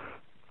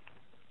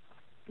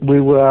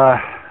we were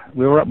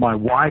at my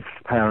wife's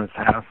parents'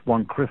 house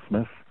one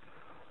Christmas,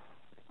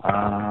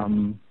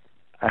 and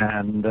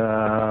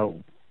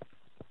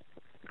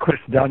Chris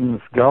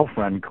Dunn's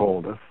girlfriend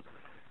called us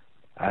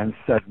and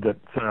said that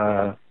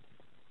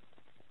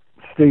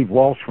Steve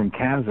Walsh from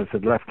Kansas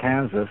had left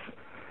Kansas,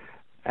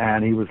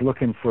 and he was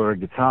looking for a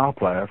guitar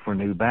player for a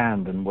new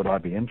band, and would I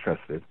be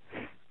interested?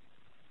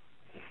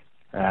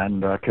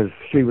 And because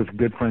she was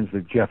good friends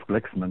with Jeff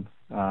Glixman,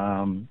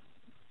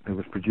 who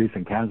was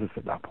producing Kansas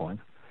at that point,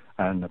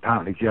 and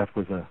apparently Jeff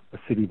was a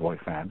City Boy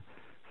fan,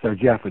 so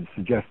Jeff had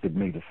suggested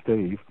me to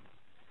Steve,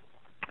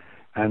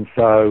 and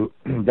so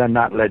then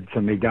that led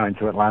to me going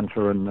to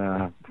Atlanta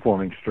and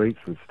forming Streets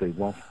with Steve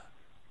Walsh.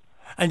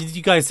 And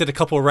you guys did a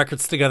couple of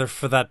records together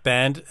for that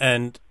band,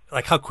 and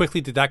like how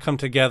quickly did that come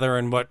together,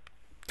 and what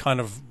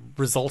kind of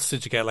results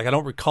did you get? Like, I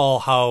don't recall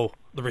how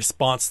the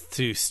response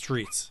to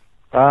Streets.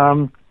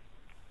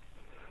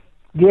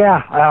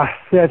 Yeah,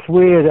 it's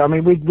weird. I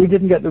mean, we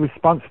didn't get the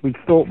response we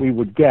thought we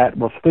would get.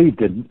 Well, Steve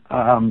didn't.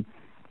 The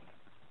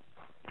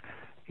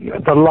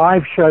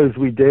live shows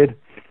we did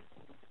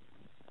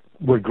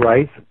were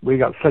great. We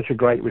got such a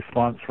great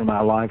response from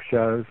our live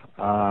shows.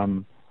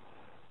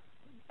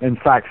 In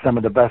fact, some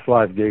of the best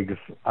live gigs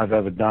I've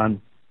ever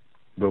done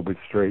were with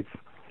Streets.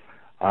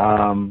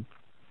 And,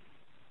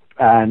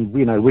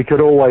 you know, we could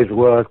always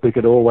work. We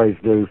could always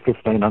do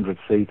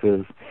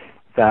 1,500-seaters,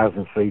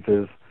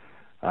 1,000-seaters.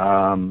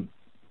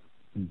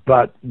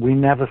 But we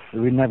never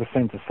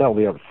seemed to sell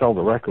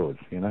the records,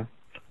 you know.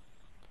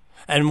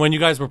 And when you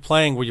guys were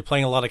you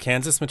playing a lot of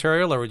Kansas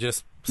material, or were you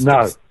just...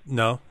 No?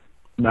 No.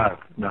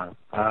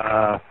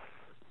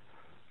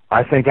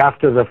 I think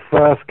after the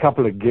first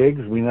couple of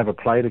gigs, we never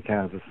played a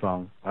Kansas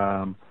song.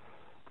 I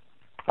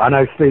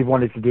know Steve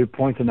wanted to do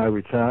Point of No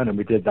Return, and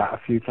we did that a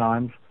few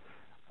times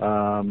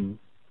when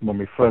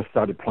we first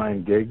started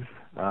playing gigs.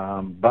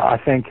 But I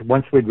think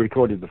once we'd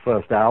recorded the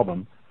first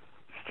album,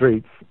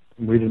 Streets,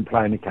 we didn't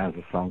play any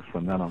Kansas songs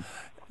from then on.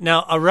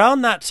 Now,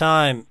 around that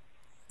time,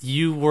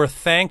 you were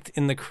thanked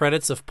in the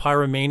credits of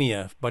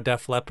Pyromania by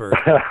Def Leppard.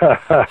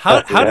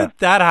 How did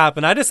that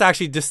happen? I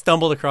just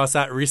stumbled across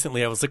that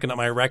recently. I was looking at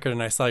my record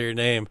and I saw your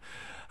name.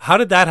 How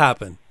did that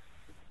happen?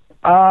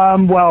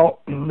 Well,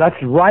 that's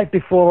right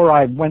before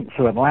I went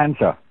to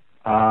Atlanta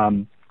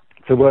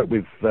to work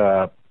with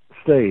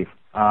Steve.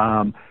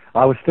 I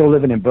was still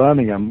living in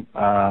Birmingham.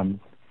 My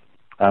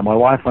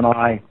wife and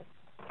I,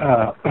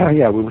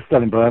 we were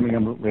still in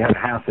Birmingham. We had a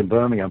house in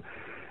Birmingham.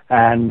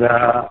 And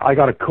I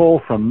got a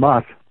call from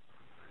Mutt,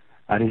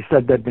 and he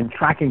said they'd been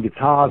tracking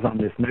guitars on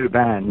this new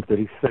band that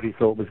he said he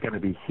thought was going to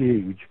be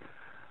huge.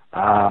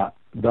 But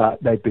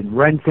they'd been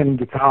renting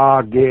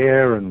guitar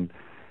gear and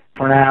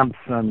preamps,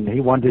 and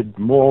he wanted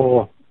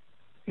more.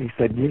 He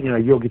said, you know,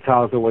 your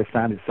guitars always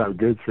sounded so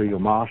good through your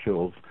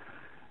Marshalls,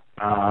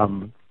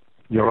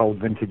 your old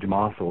vintage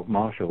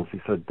Marshalls. He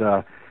said,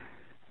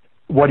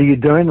 what are you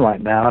doing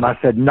right now? And I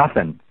said,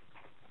 nothing.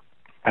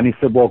 And he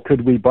said, well,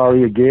 could we borrow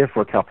your gear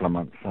for a couple of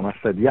months? And I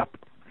said, yep.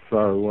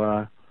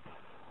 So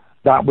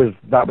that was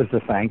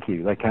the thank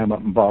you. They came up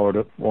and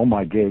borrowed all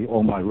my gear,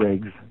 all my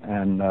rigs,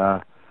 and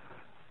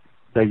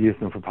they used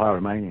them for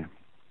Pyromania.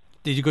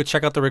 Did you go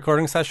check out the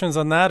recording sessions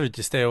on that, or did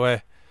you stay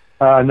away?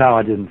 No,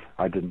 I didn't.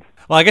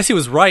 Well, I guess he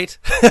was right.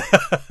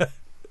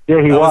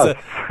 Yeah, he was.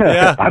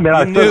 Yeah, I mean,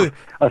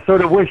 I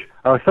sort of wish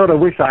I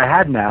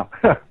had now.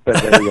 But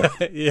there you go.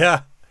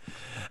 Yeah,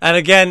 and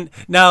again,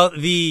 now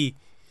the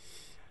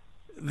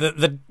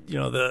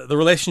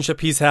relationship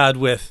he's had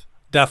with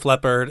Def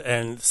Leppard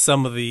and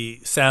some of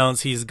the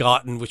sounds he's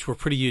gotten, which were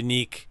pretty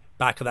unique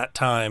back at that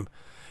time.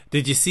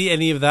 Did you see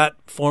any of that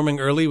forming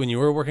early when you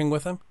were working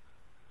with him?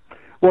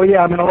 Well,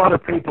 yeah, I mean, a lot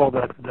of people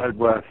that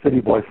were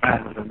City Boy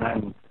fans and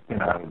then, you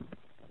know,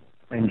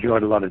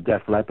 enjoyed a lot of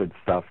Def Leppard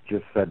stuff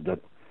just said that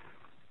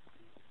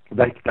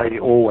they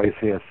always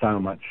hear so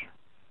much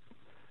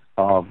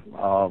of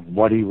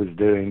what he was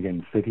doing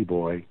in City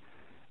Boy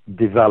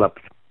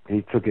developed.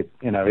 He took it,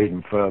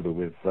 even further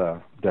with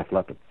Def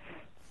Leppard.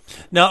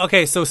 Now,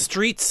 okay, so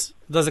Streets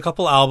does a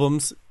couple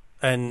albums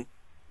and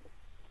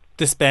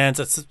disbands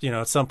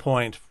at some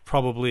point,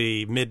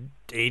 probably mid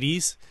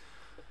 '80s.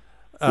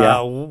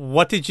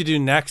 What did you do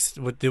next?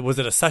 Was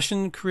it a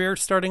session career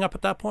starting up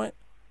at that point?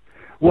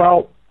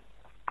 Well,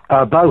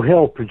 Beau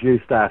Hill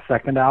produced our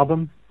second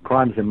album,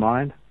 Crimes in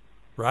Mind.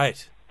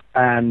 Right.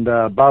 And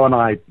Beau and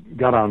I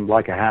got on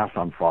like a house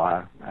on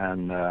fire,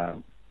 and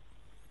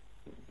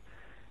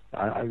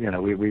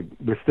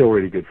we're still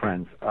really good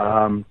friends.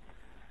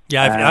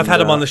 I've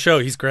had him on the show.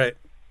 He's great.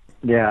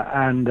 Yeah,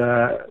 and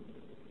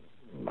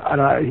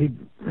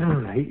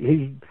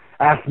he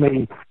asked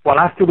me. Well,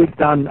 after we'd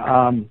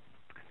done.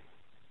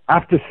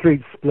 After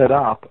Street split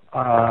up,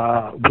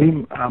 my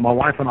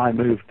wife and I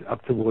moved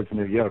up towards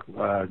North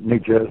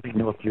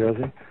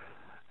Jersey,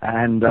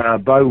 and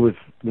Beau was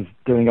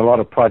doing a lot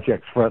of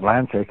projects for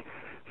Atlantic,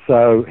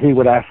 so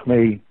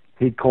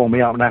he'd call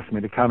me up and ask me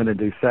to come in and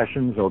do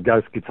sessions or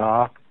ghost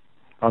guitar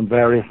on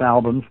various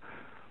albums,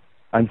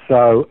 and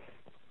so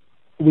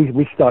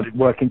we started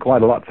working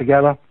quite a lot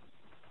together,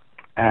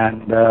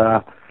 and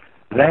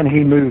then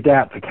he moved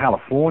out to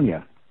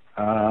California.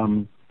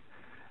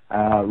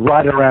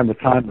 Right around the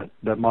time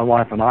that my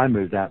wife and I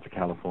moved out to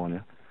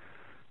California.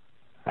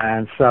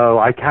 And so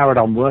I carried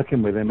on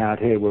working with him out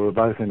here. We were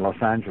both in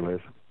Los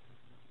Angeles.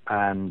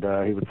 And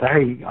he would say,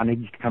 hey, I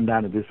need you to come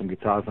down and do some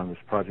guitars on this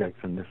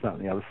project and this, that,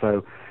 and the other.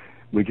 So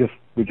we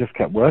just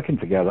kept working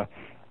together.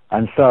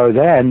 And so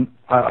then,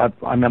 I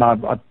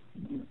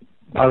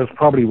was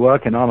probably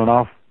working on and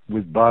off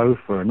with Beau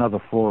for another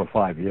 4 or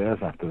 5 years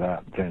after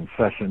that, doing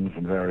sessions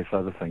and various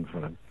other things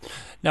with him.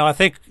 Now, I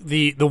think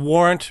the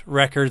Warrant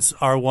records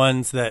are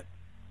ones that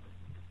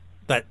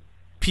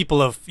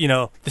people have,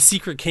 The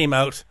Secret came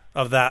out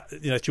of that,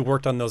 that you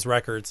worked on those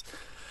records.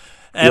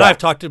 And I've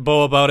talked to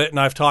Beau about it, and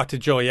I've talked to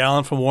Joey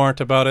Allen from Warrant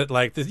about it.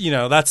 Like,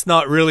 that's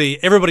not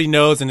really, everybody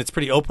knows, and it's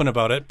pretty open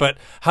about it. But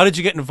how did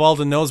you get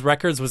involved in those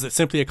records? Was it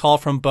simply a call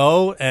from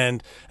Beau,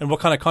 and what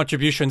kind of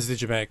contributions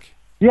did you make?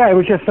 Yeah, it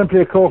was just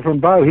simply a call from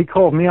Beau. He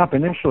called me up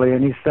initially,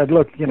 and he said,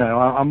 look,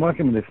 I'm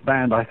working with this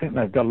band. I think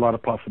they've got a lot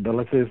of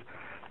possibilities.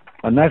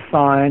 And they're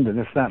signed, and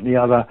this, that, and the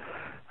other.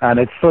 And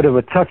it's sort of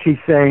a touchy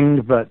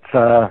thing, but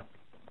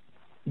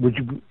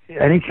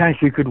any chance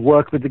you could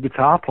work with the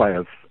guitar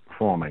players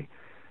for me?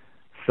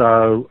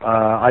 So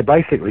I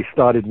basically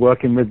started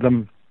working with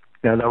them.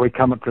 They would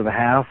come up to the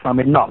house. I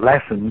mean, not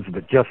lessons,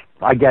 but just,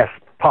 I guess,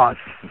 parts,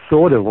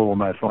 sort of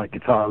almost like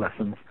guitar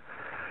lessons.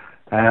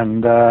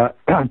 And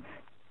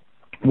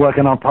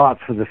working on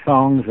parts for the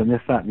songs and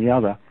this, that, and the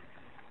other.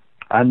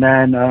 And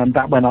then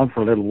that went on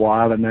for a little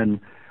while, and then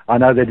I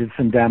know they did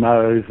some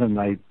demos, and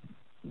they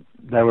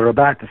were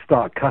about to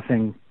start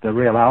cutting the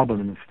real album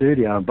in the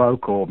studio, and Beau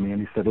called me,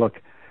 and he said,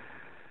 look,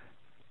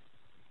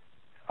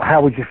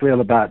 how would you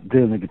feel about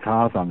doing the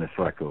guitars on this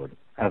record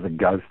as a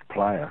ghost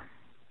player?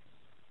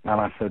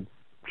 And I said,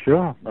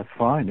 sure, that's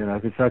fine.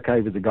 If it's okay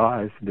with the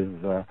guys,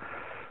 it's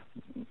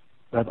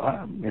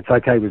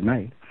okay with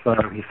me. So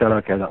he said,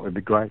 okay, that would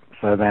be great.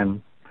 So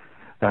then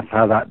that's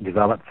how that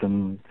developed,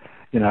 and,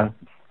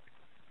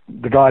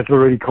 the guys were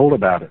really cool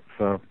about it.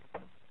 So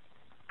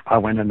I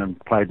went in and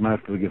played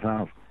most of the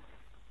guitars.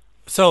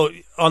 So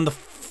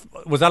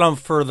was that on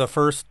for the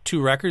first 2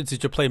 records?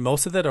 Did you play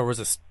most of it, or was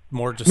it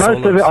more just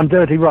most solos? of it on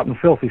Dirty, Rotten,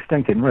 Filthy,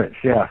 Stinking Rich,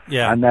 yeah.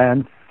 And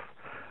then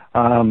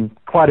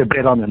quite a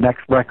bit on the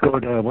next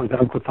record, what was it,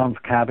 Uncle Tom's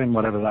Cabin,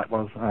 whatever that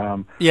was.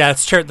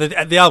 It's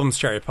the album's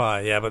Cherry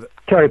Pie, yeah. But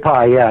Cherry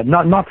Pie, yeah.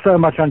 Not so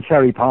much on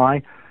Cherry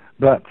Pie,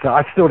 but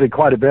I still did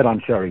quite a bit on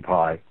Cherry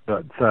Pie,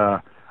 but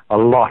a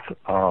lot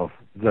of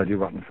Dirty,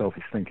 Rotten,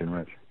 Filthy, Stinking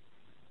Rich.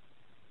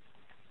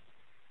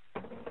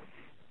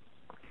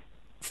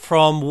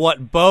 From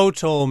what Beau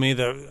told me,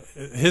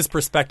 his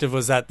perspective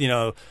was that,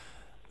 the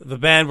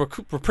band were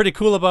pretty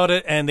cool about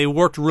it, and they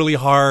worked really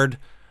hard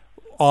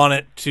on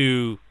it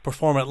to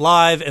perform it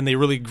live, and they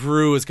really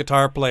grew as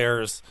guitar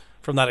players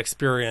from that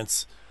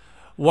experience.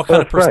 What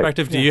kind of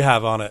perspective do you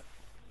have on it?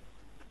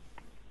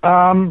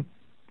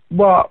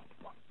 Well,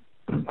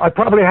 I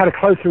probably had a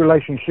closer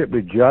relationship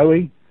with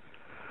Joey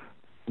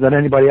than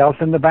anybody else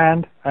in the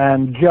band,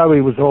 and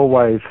Joey was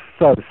always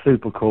so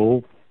super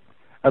cool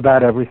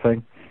about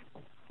everything.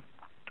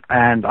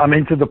 And I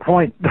mean, to the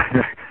point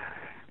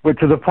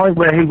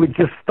where he would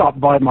just stop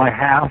by my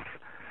house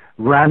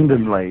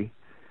randomly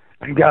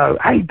and go,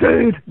 "Hey,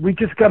 dude, we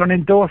just got an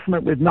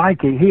endorsement with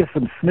Nike. Here's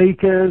some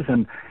sneakers,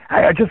 and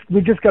hey,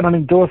 we just got an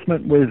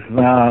endorsement with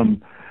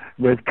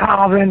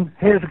Carvin.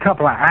 Here's a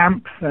couple of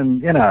amps."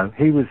 And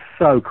he was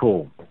so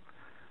cool,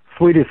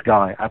 sweetest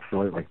guy,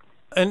 absolutely.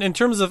 And in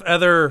terms of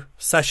other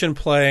session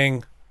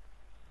playing,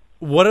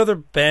 what other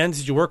bands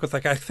did you work with?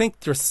 Like, I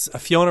think there's a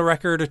Fiona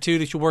record or 2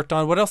 that you worked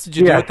on. What else did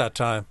you do at that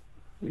time?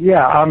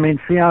 Yeah, I mean,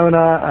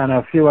 Fiona and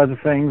a few other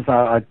things.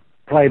 I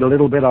played a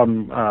little bit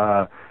on...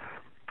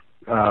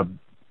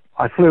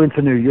 I flew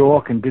into New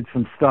York and did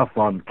some stuff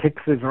on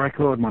Kix's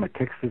record, one of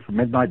Kix's,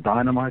 Midnight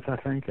Dynamite, I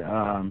think.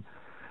 I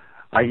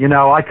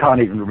can't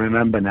even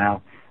remember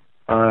now.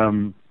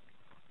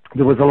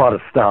 there was a lot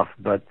of stuff,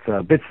 but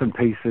bits and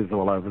pieces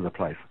all over the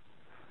place.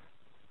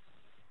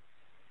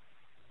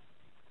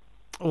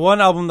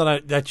 One album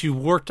that you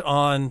worked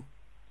on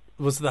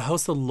was the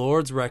House of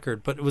Lords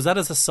record, but was that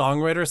as a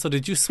songwriter? So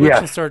did you switch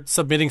and start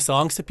submitting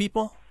songs to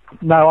people?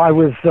 No, I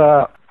was.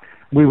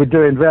 We were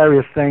doing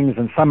various things,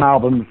 and some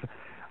albums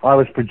I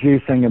was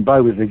producing, and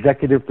Bo was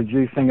executive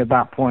producing at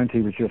that point.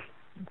 He was just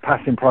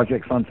passing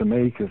projects on to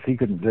me because he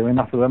couldn't do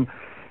enough of them.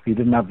 He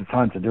didn't have the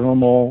time to do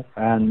them all,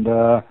 and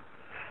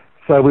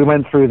so we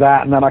went through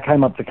that. And then I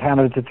came up to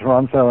Canada, to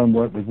Toronto, and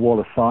worked with Wall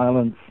of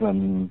Silence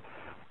and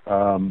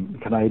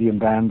Canadian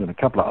band and a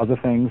couple of other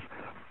things.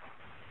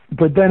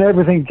 But then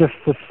everything just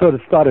sort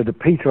of started to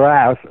peter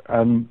out,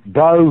 and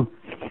Bo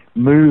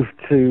moved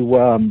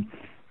to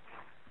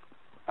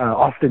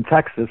Austin,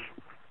 Texas,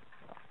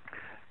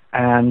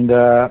 and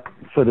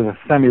sort of a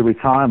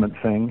semi-retirement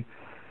thing,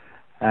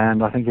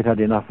 and I think he'd had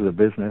enough of the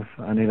business,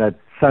 and he'd had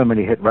so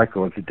many hit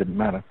records it didn't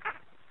matter.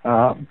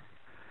 And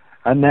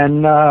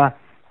then I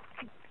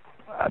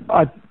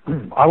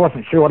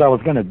wasn't sure what I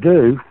was going to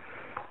do,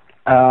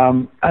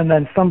 and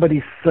then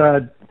somebody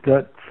said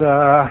that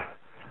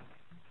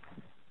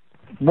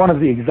one of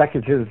the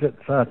executives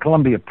at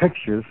Columbia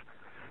Pictures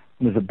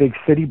was a big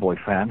City Boy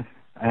fan,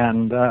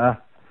 and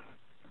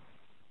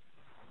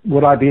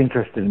would I be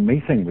interested in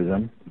meeting with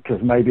him,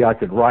 because maybe I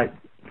could write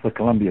for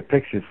Columbia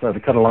Pictures. So to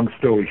cut a long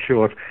story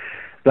short,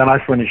 then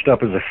I finished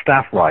up as a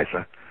staff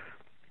writer,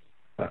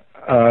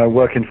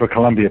 working for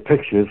Columbia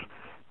Pictures,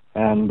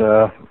 and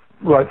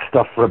wrote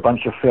stuff for a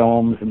bunch of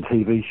films and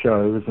TV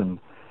shows, and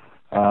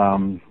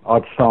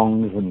odd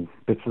songs and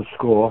bits of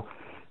score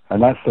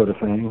and that sort of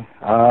thing.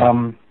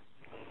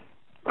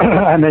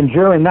 And then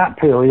during that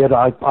period,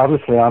 I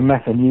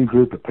met a new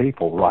group of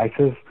people,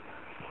 writers,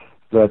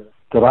 that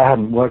I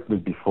hadn't worked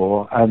with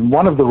before. And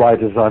one of the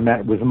writers I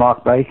met was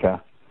Mark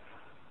Baker,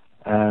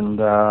 and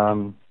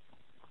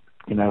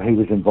he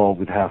was involved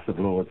with House of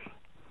Lords.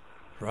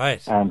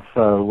 Right. And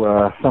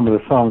so some of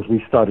the songs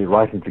we started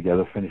writing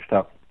together finished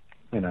up,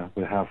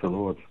 with House of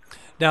Lords.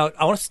 Now,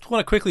 I just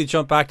want to quickly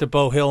jump back to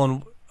Beau Hill,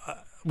 and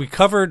we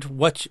covered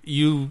what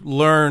you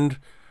learned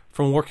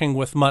from working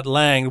with Mutt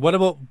Lange. What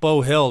about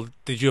Beau Hill?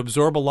 Did you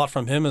absorb a lot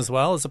from him as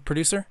well as a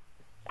producer?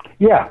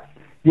 Yeah,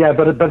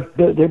 but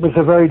it was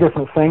a very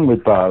different thing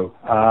with Beau.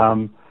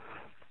 I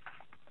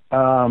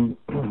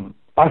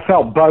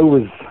felt Beau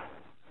was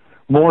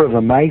more of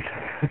a mate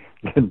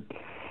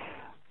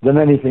than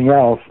anything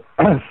else.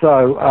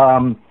 So,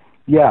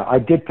 I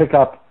did pick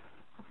up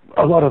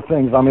a lot of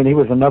things. I mean, he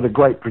was another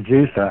great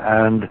producer,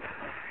 and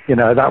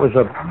that was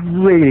a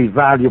really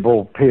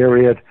valuable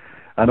period,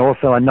 and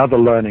also another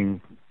learning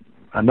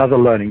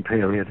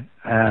period,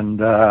 and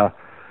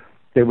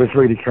it was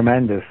really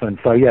tremendous. And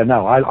so,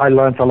 I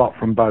learned a lot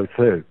from Beau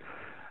too.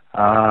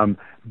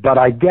 But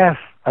I guess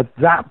at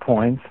that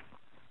point,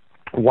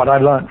 what I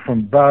learned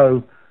from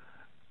Beau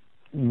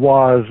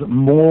was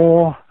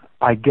more,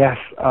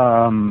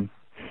 trying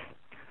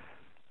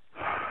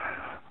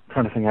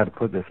to think how to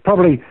put this,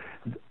 probably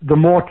the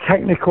more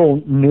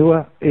technical,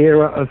 newer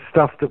era of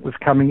stuff that was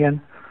coming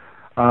in.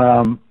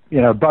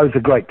 Beau's a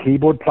great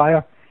keyboard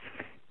player,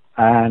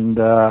 and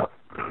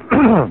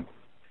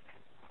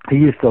he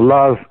used to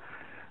love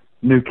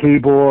new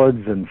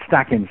keyboards and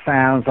stacking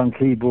sounds on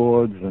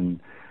keyboards and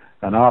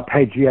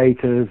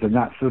arpeggiators and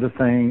that sort of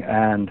thing.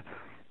 And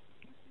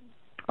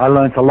I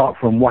learned a lot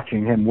from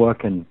watching him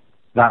working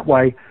that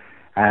way,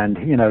 and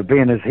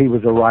being as he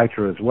was a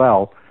writer as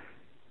well,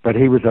 but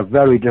he was a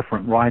very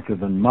different writer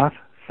than Mutt.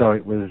 So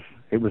it was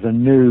a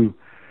new,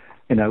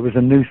 it was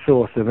a new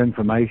source of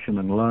information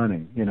and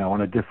learning,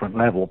 on a different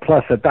level.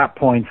 Plus, at that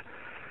point,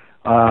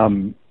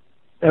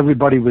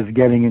 everybody was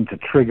getting into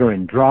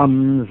triggering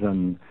drums,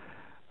 and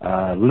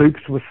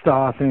loops were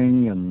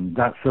starting and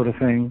that sort of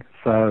thing.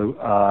 So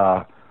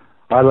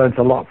I learned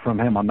a lot from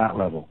him on that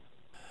level.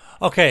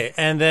 Okay,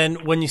 and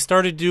then when you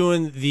started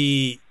doing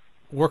the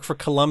work for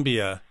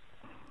Columbia,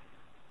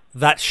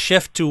 that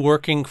shift to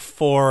writing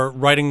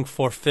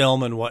for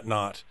film and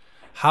whatnot,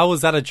 how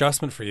was that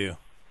adjustment for you?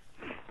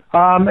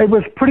 It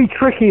was pretty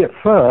tricky at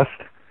first,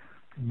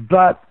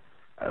 but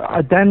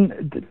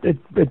then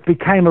it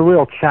became a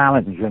real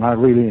challenge, and I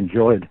really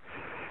enjoyed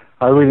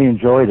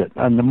it.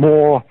 And the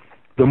more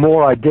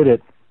I did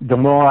it, the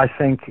more I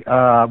think,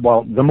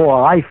 the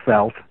more I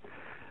felt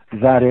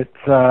that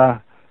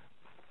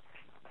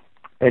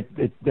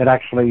it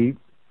actually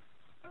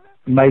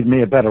made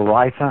me a better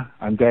writer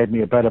and gave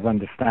me a better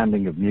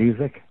understanding of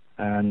music.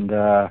 And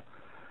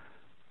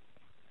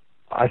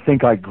I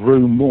think I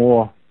grew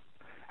more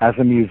as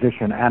a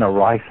musician and a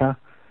writer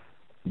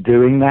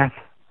doing that,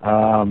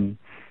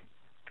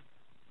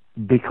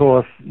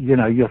 because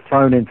you're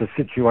thrown into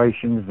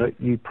situations that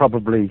you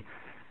probably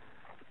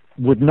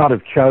would not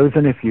have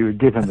chosen if you were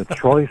given the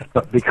choice,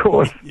 but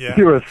because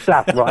you're a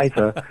staff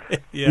writer,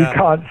 you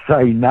can't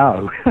say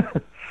no.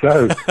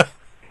 So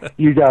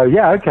you go,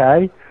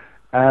 okay,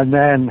 and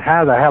then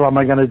how the hell am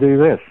I going to do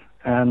this?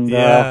 And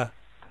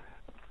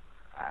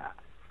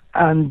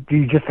and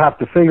you just have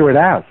to figure it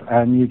out,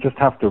 and you just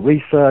have to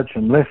research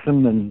and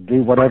listen and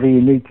do whatever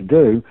you need to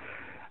do.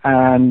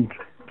 And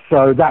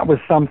so that was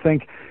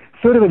something,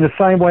 sort of in the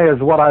same way as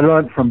what I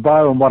learned from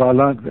Bo and what I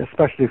learned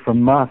especially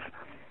from Mutt,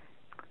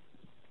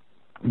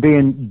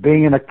 being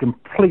in a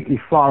completely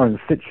foreign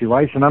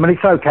situation. I mean,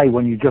 it's okay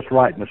when you're just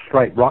writing a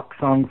straight rock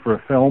song for a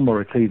film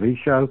or a TV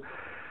show,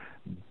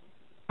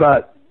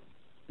 but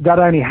that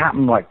only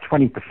happened like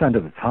 20%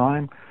 of the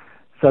time.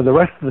 So the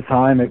rest of the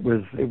time it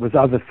was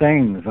other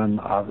things. And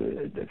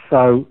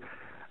so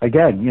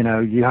again, you know,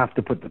 you have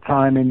to put the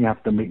time in, you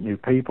have to meet new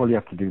people, you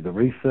have to do the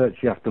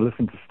research, you have to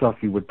listen to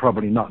stuff you would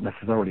probably not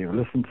necessarily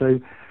listen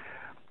to.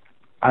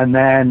 And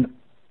then,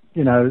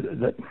 you know,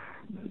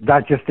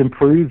 that just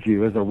improves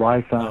you as a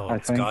writer, I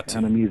think,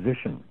 and a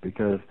musician,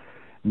 because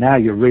now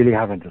you're really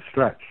having to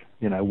stretch,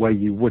 you know, where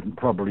you wouldn't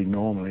probably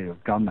normally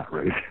have gone that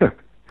route.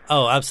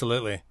 Oh,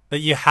 absolutely. That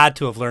you had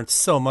to have learned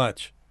so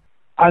much.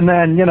 And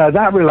then, you know,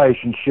 that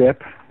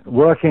relationship,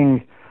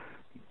 working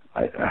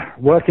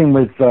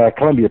with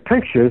Columbia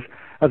Pictures,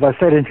 as I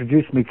said,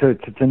 introduced me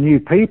to new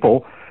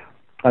people.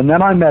 And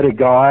then I met a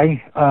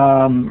guy,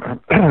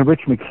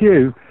 Rich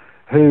McHugh,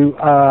 who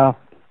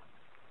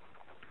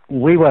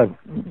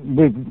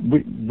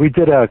we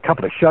did a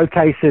couple of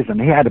showcases, and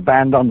he had a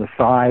band on the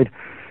side,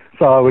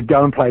 so I would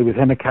go and play with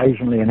him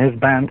occasionally in his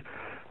band.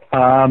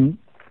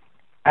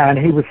 And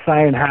he was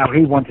saying how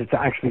he wanted to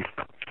actually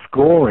start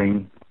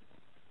scoring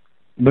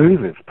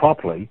movies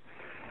properly,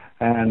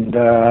 and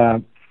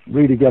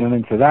really getting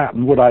into that,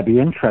 and would I be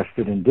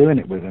interested in doing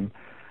it with him?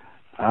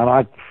 And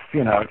I,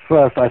 you know, at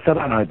first I said,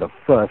 I don't know the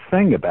first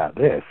thing about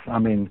this. I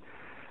mean,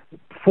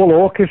 full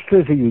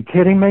orchestras, are you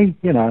kidding me?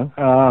 You know,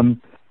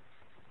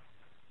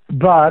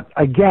 but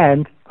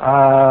again,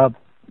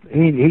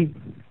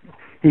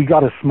 he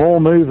got a small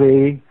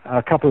movie,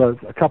 a couple of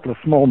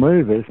small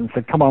movies, and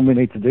said, come on, we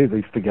need to do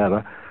these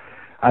together.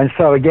 And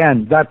so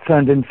again, that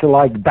turned into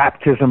like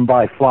baptism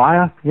by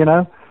fire, you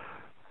know.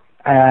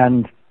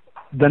 And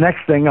the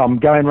next thing, I'm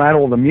going around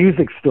all the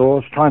music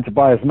stores trying to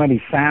buy as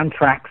many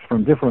soundtracks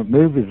from different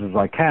movies as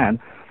I can,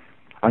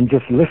 and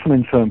just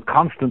listening to them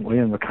constantly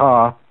in the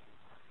car.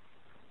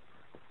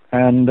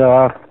 And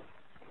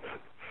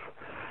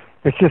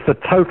it's just a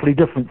totally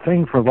different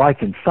thing for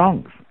writing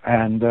songs.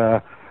 And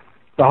the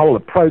whole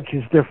approach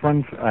is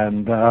different.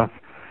 And,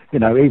 you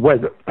know,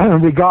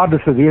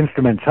 regardless of the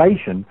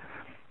instrumentation,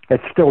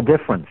 it's still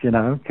different, you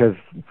know, because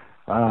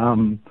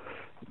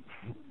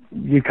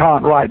you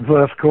can't write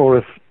verse,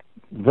 chorus,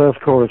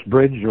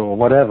 bridge, or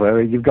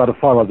whatever. You've got to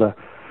follow the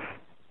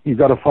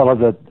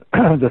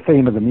the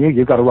theme of the music.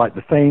 You've got to write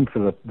the theme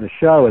for the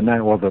show, and then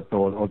or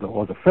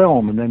the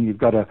film, and then you've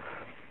got to,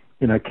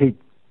 you know,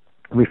 keep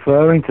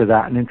referring to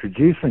that and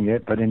introducing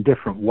it, but in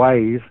different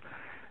ways.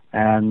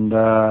 And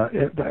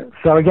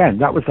so again,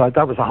 that was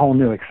a whole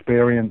new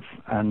experience,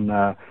 and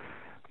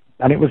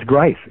it was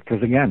great,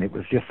 because again, it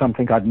was just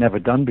something I'd never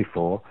done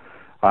before.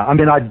 I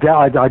mean, I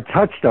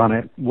touched on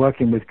it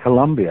working with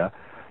Columbia,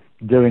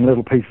 doing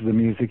little pieces of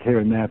music here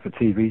and there for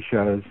TV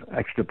shows,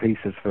 extra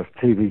pieces for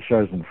TV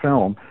shows and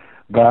film,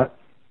 but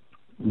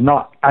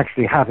not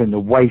actually having the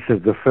weight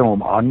of the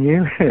film on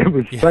you. It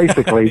was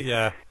basically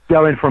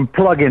going from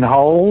plugging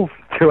holes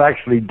to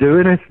actually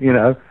doing it, you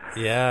know.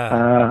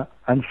 Yeah.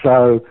 And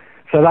so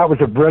that was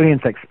a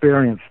brilliant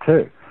experience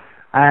too.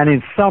 And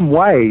in some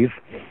ways,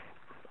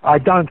 I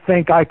don't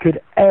think I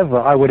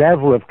would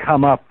ever have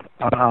come up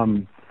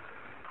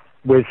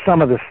with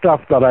some of the stuff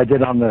that I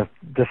did on the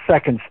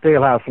second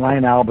Steelhouse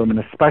Lane album, and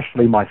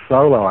especially my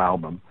solo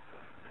album,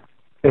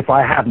 if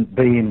I hadn't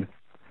been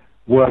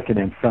working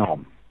in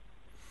film.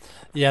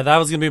 Yeah, that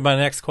was going to be my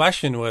next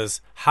question,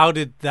 was how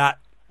did that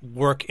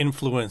work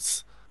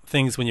influence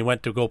things when you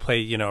went to go play,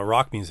 you know,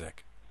 rock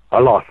music? A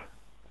lot.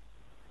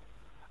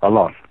 I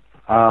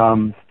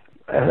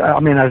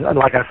mean,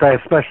 like I say,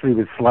 especially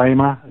with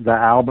Slamer, the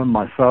album,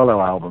 my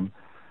solo album,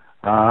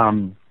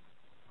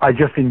 I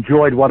just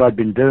enjoyed what I'd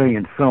been doing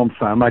in film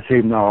so much,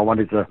 even though I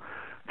wanted to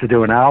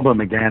do an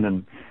album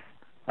again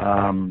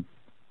and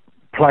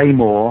play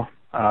more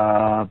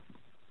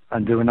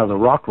and do another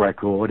rock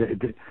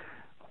record.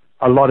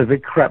 A lot of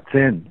it crept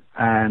in,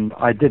 and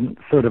I didn't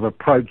sort of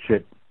approach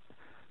it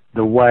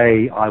the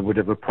way I would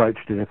have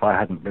approached it if I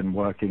hadn't been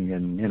working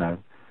in, you know,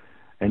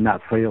 in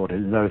that field,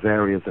 in those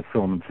areas of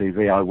film and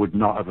TV. I would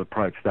not have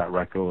approached that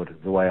record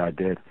the way I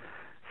did.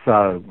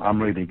 So I'm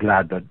really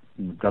glad that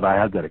I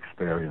had that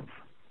experience.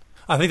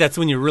 I think that's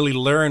when you really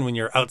learn, when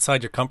you're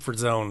outside your comfort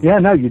zone. Yeah,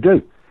 no, you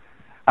do.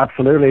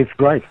 Absolutely, it's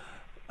great.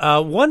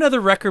 One other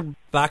record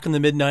back in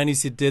the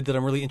mid-'90s you did that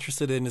I'm really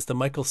interested in is the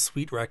Michael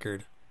Sweet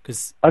record.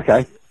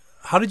 Okay.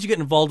 How did you get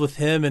involved with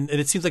him? And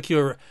it seems like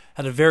you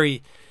had a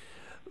very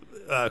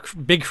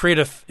big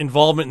creative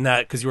involvement in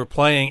that, because you were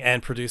playing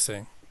and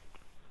producing.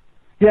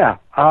 Yeah.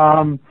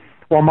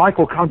 Well,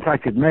 Michael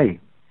contacted me.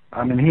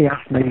 I mean, he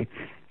asked me,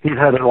 he'd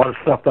heard a lot of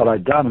stuff that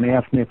I'd done, and he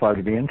asked me if I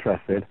would be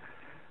interested.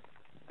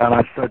 And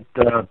I said,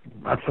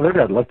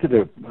 absolutely, I'd love to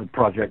do a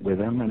project with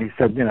him. And he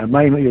said, you know,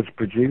 mainly as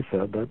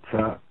producer, but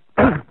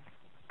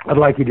I'd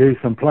like you to do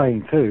some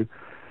playing too.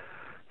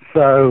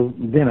 So,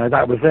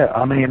 that was it.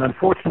 I mean,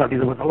 unfortunately,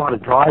 there was a lot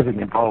of driving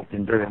involved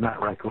in doing that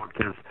record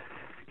because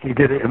he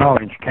did it in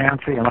Orange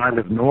County, and I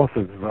live north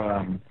of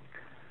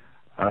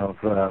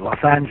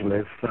Los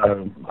Angeles,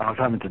 so I was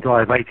having to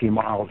drive 80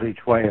 miles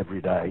each way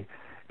every day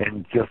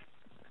in just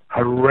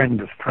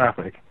horrendous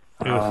traffic.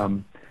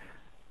 And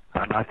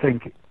I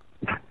think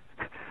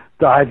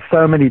that I had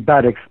so many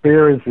bad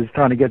experiences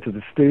trying to get to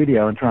the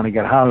studio and trying to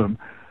get home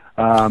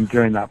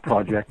during that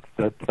project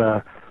that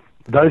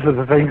those are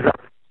the things that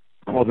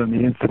more than the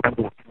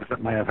incidental things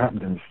that may have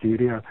happened in the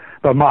studio.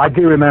 But I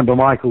do remember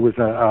Michael was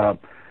a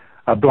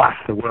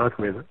blast to work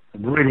with, a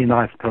really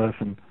nice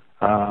person,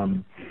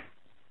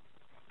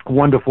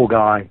 wonderful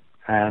guy,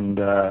 and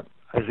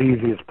as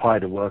easy as pie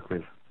to work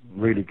with.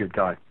 Really good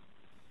guy.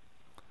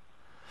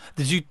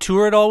 Did you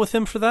tour at all with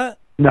him for that?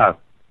 No,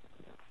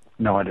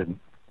 I didn't.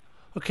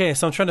 Okay,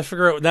 so I'm trying to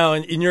figure out now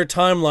in your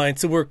timeline,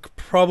 so we're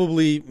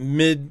probably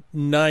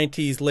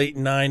mid-90s, late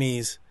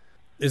 90s.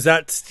 Is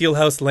that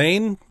Steelhouse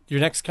Lane, your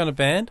next kind of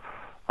band?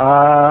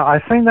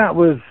 I think that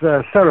was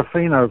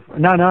Serafino.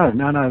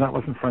 No, that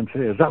wasn't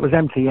Frontiers. That was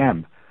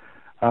MTM.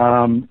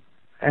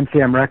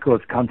 MTM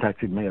Records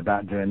contacted me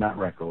about doing that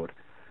record.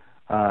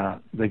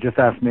 They just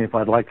asked me if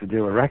I'd like to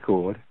do a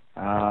record.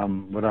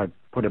 Would I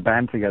put a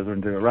band together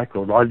and do a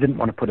record? Well, I didn't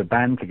want to put a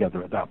band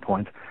together at that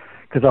point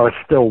because I was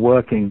still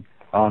working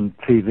on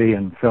TV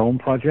and film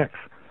projects.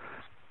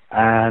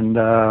 And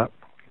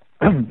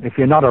if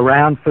you're not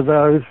around for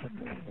those,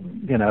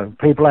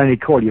 people only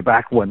call you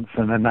back once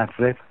and then that's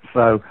it.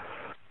 So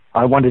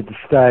I wanted to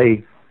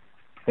stay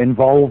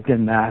involved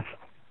in that.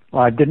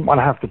 I didn't want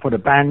to have to put a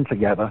band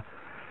together.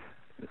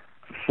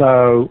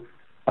 So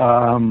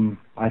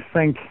I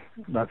think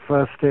that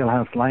first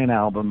Steelhouse Lane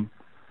album,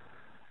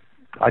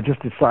 I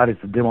just decided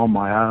to do on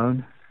my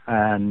own.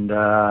 And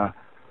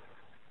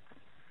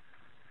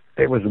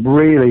it was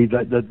really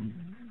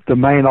the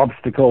main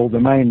obstacle, the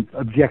main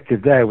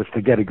objective there was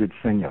to get a good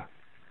singer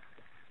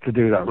to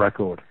do that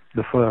record,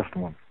 the first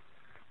one.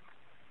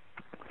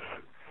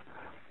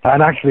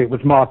 And actually, it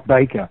was Mark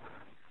Baker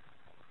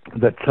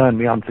that turned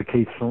me on to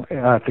Keith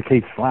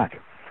Slack.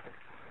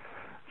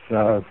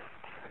 So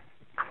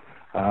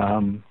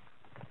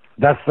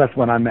that's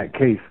when I met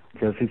Keith,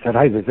 because he said,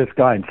 "Hey, there's this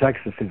guy in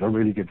Texas who's a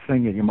really good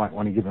singer. You might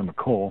want to give him a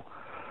call."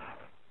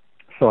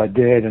 So I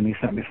did, and he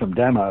sent me some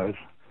demos.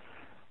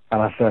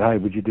 And I said, "Hey,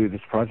 would you do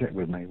this project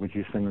with me? Would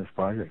you sing this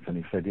project?" And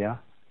he said, "Yeah,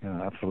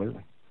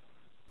 absolutely."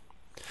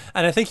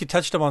 And I think you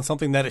touched upon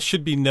something that it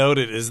should be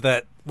noted is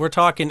that we're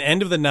talking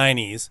end of the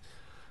 90s,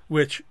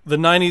 which the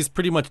 90s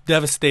pretty much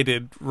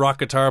devastated rock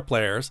guitar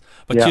players,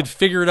 but you'd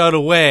figured out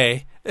a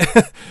way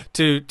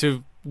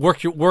to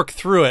work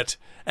through it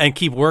and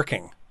keep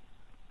working.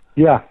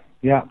 Yeah.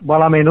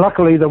 Well, I mean,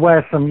 luckily there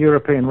were some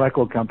European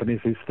record companies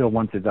who still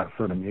wanted that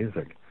sort of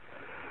music.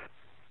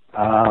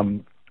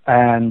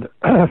 And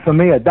for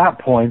me at that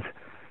point,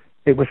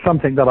 it was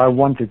something that I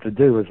wanted to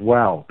do as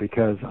well,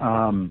 because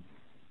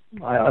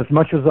as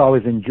much as I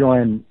was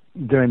enjoying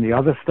doing the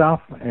other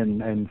stuff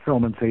in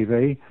film and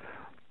TV,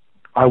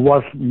 I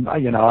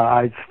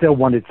still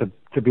wanted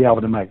to be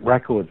able to make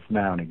records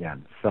now and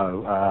again.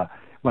 So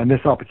when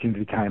this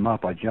opportunity came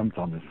up, I jumped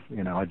on this.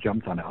 I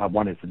jumped on it. I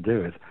wanted to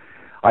do it.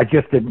 I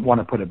just didn't want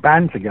to put a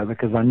band together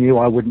because I knew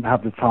I wouldn't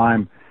have the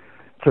time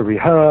to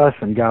rehearse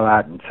and go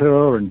out and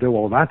tour and do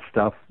all that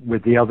stuff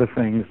with the other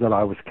things that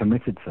I was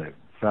committed to.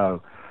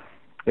 So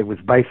it was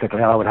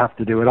basically I would have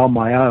to do it on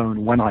my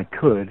own when I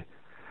could,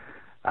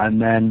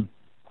 and then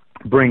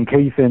bring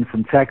Keith in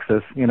from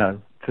Texas,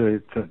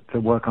 to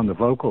work on the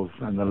vocals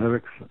and the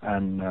lyrics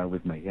and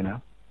with me,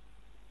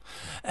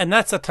 And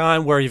that's a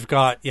time where you've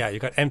got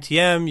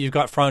MTM, you've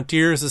got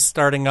Frontiers is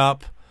starting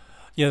up.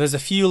 There's a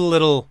few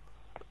little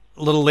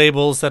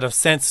labels that have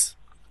since,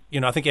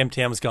 I think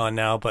MTM's gone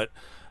now, but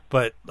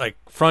like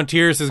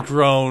Frontiers has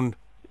grown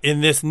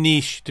in this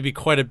niche to be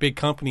quite a big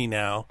company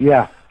now.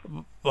 Yeah.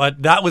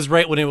 But that was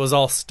right when it was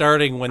all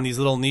starting, when these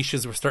little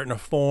niches were starting to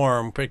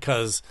form,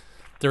 because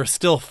there were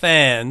still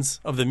fans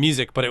of the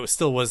music, but it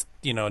was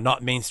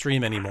not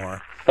mainstream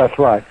anymore. That's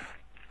right.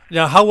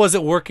 Now, how was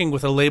it working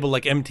with a label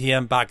like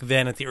MTM back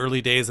then at the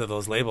early days of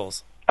those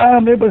labels?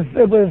 It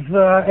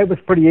was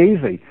pretty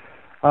easy.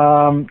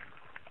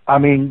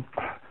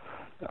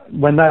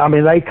 When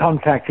they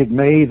contacted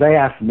me, they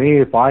asked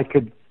me if I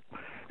could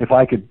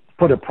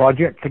put a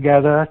project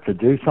together to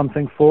do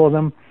something for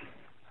them.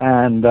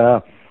 And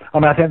I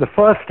think the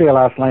first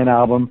Steelhouse Lane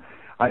album,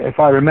 if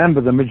I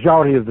remember, the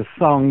majority of the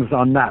songs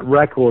on that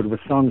record were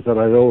songs that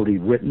I'd already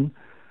written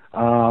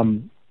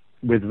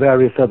with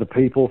various other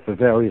people for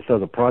various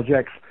other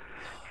projects.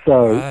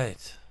 So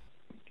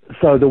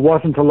there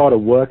wasn't a lot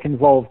of work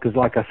involved because,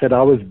 like I said,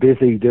 I was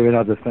busy doing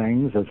other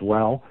things as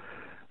well.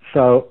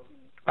 So,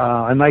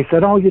 and they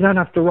said, "Oh, you don't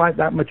have to write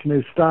that much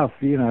new stuff.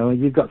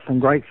 You've got some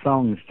great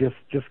songs.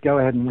 Just go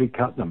ahead and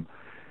recut them."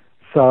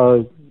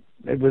 So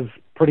it was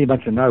pretty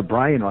much a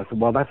no-brainer. I said,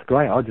 "Well, that's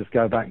great. I'll just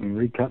go back and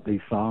recut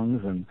these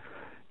songs and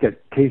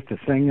get Keith to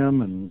sing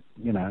them, and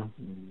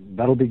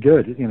that'll be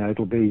good.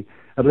 It'll be,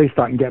 at least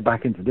I can get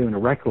back into doing a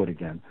record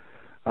again."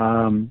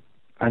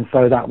 And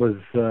so that was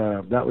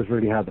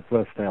really how the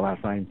first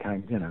Steelhouse Lane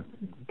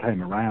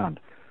came around.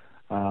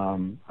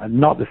 And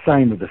not the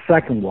same with the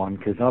second one,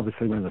 because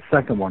obviously when the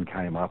second one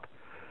came up,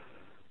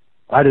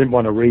 I didn't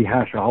want to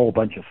rehash a whole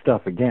bunch of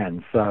stuff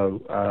again. So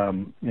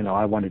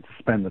I wanted to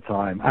spend the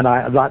time, and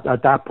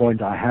at that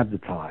point I had the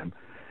time,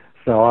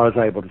 so I was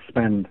able to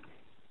spend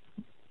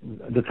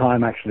the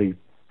time actually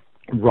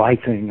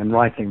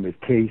writing with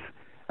Keith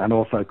and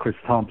also Chris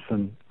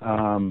Thompson.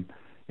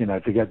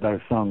 To get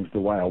those songs the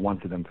way I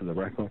wanted them for the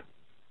record.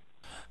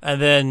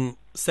 And then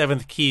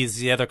Seventh Keys,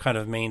 the other kind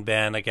of main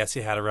band, I guess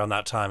you had around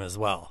that time as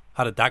well.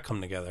 How did that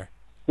come together?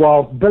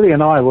 Well, Billy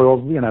and I were,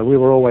 we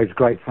were always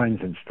great friends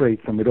in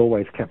streets, and we'd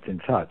always kept in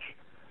touch.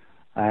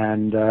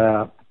 And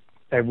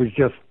it was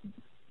just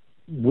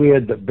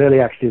weird that Billy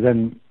actually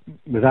then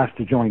was asked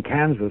to join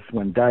Kansas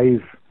when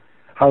Dave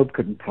Hope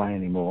couldn't play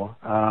anymore,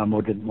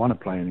 or didn't want to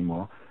play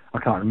anymore. I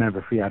can't remember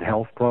if he had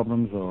health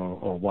problems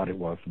or what it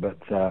was, but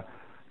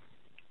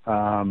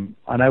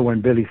I know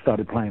when Billy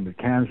started playing with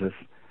Kansas,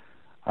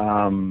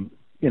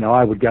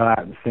 I would go out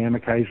and see him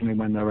occasionally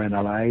when they were in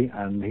LA,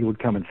 and he would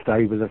come and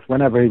stay with us.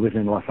 Whenever he was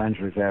in Los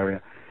Angeles area,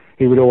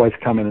 he would always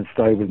come in and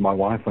stay with my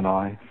wife and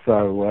I.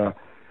 So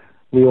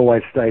we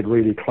always stayed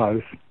really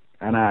close,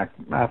 and our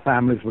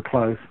families were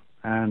close,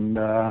 and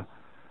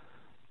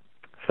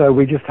so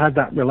we just had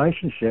that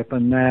relationship.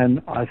 And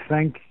then I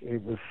think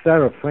it was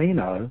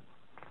Serafino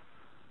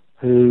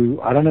who,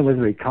 I don't know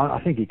whether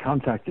I think he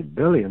contacted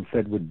Billy and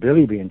said, would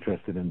Billy be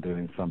interested in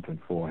doing something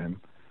for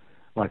him,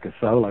 like a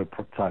solo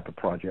type of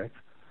project?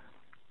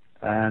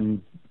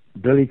 And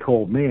Billy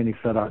called me and he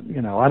said, I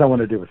don't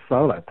want to do a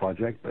solo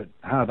project, but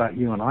how about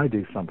you and I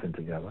do something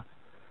together?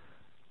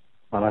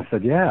 And I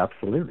said, yeah,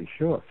 absolutely,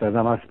 sure. So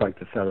then I spoke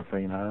to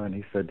Serafino, and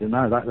he said,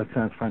 that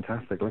sounds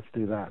fantastic, let's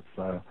do that.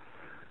 So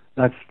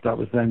that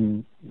was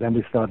then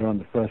we started on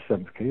the first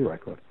Seventh Key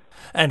record.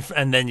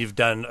 And then you've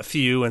done a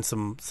few and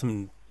some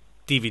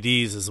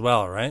DVDs as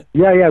well, right?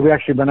 Yeah, we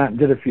actually went out and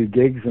did a few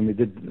gigs, and we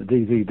did a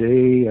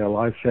DVD, a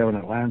live show in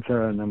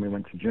Atlanta, and then we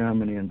went to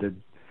Germany and did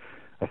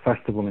a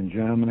festival in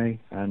Germany,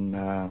 and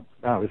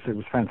it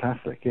was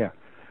fantastic, yeah.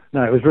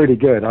 No, it was really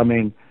good. I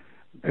mean,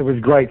 it was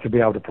great to be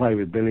able to play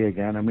with Billy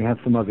again, and we had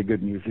some other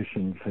good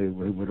musicians who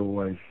would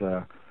always,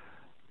 show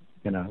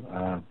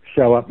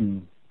up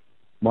and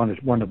want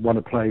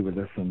to play with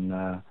us,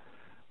 and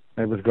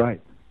it was great.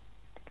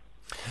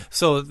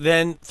 So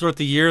then, throughout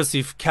the years,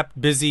 you've kept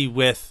busy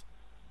with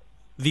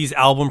these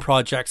album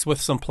projects, with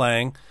some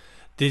playing.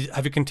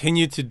 Have you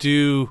continued to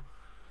do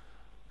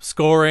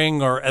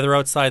scoring or other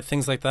outside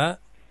things like that?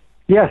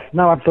 Yes,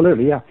 no,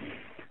 absolutely, yeah.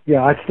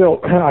 Yeah, I still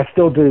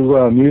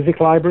do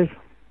music libraries.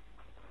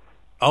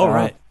 Oh,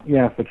 right.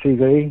 Yeah, for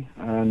TV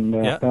and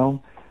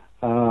film.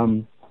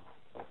 So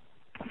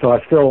I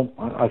still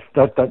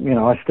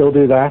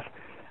do that,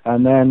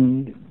 and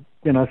then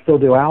still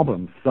do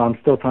albums. So I'm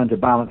still trying to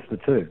balance the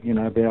two.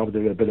 Be able to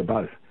do a bit of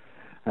both,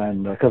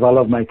 and because I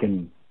love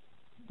making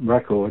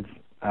records,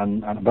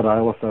 but I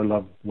also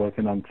love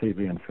working on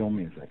TV and film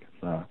music.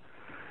 So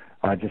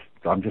I'm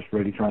just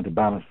really trying to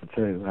balance the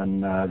two.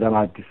 And then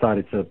I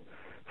decided to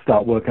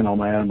start working on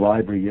my own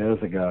library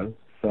years ago.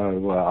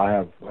 So I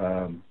have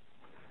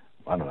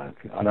I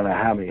don't know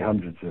how many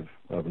hundreds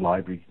of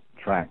library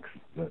tracks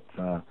that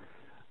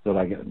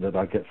I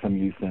get some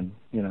use in,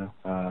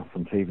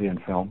 from TV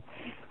and film.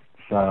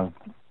 So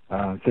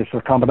it's just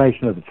a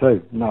combination of the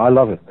two. No, I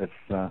love it.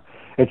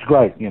 It's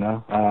great,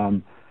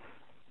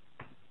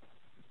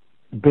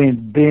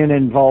 being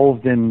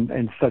involved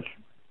in such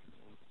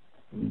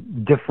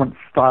different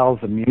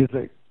styles of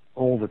music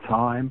all the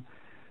time.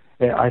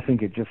 I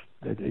think it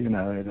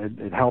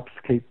helps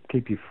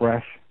keep you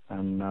fresh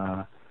and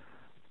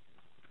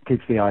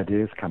keeps the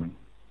ideas coming.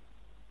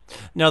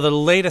 Now, the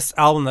latest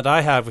album that I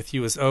have with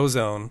you is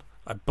Ozone.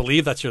 I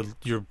believe that's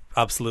your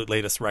absolute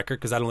latest record,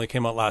 because that only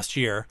came out last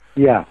year.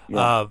 Yeah.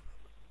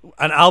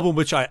 An album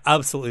which I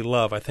absolutely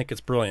love. I think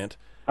it's brilliant.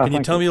 Can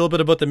you tell me a little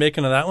bit about the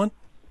making of that one?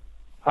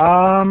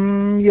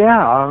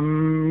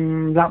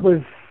 That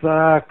was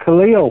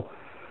Khalil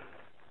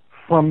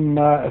from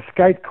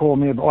Escape called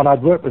me.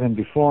 I'd worked with him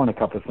before on a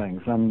couple of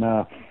things, and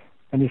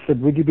he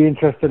said, would you be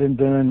interested in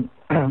doing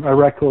a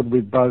record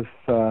with both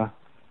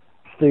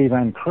Steve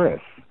and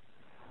Chris?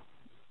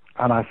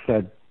 And I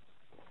said,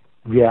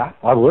 yeah,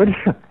 I would.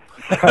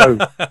 So,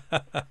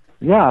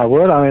 yeah, I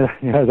would. I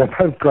mean, they're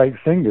both great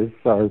singers,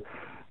 so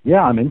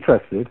yeah, I'm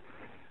interested.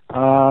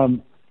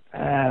 And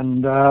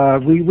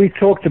we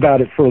talked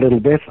about it for a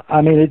little bit.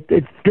 I mean,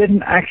 it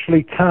didn't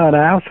actually turn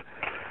out,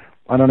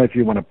 I don't know if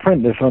you want to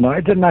print this or not,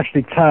 it didn't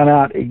actually turn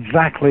out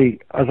exactly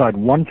as I'd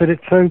wanted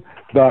it to,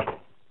 but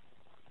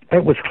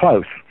it was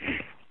close.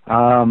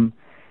 I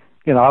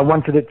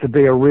wanted it to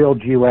be a real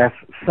duet,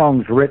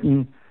 songs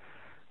written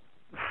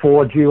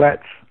for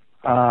duets,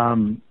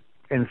 in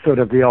sort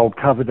of the old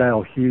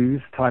Coverdale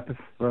Hughes type of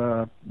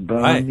burn,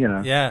 right.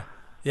 Yeah.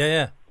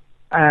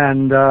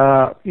 And,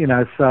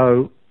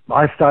 so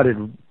I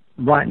started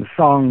writing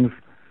songs,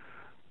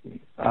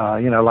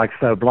 like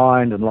So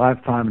Blind and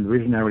Lifetime and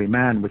Visionary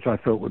Man, which I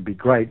thought would be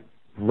great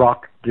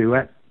rock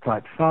duet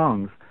type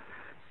songs.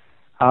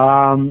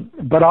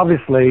 But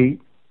obviously,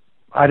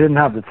 I didn't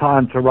have the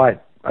time to write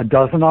a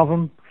dozen of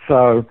them.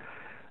 So,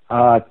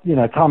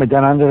 Tommy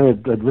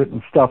Denander had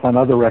written stuff on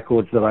other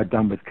records that I'd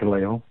done with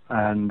Khalil.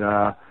 And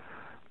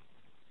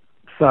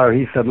so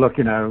he said, look,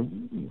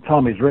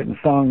 Tommy's written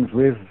songs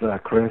with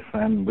Chris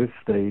and with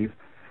Steve.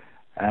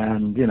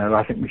 And,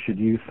 I think we should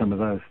use some of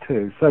those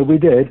too. So we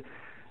did.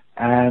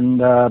 And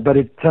but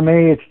to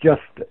me, it's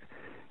just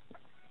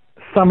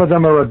some of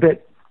them are a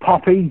bit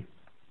poppy.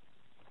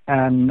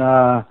 And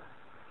I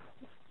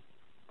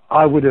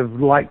would have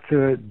liked to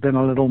have been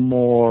a little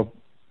more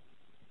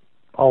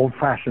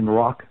old-fashioned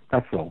rock.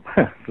 That's all.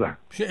 So.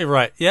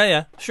 Right.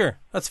 Yeah. Sure.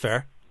 That's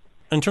fair.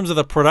 In terms of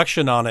the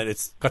production on it,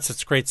 it's got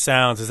such great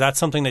sounds. Is that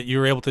something that you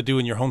were able to do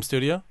in your home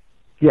studio?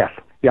 Yes.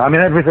 Yeah. I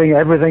mean,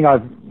 everything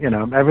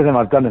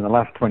I've done in the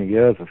last 20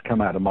 years has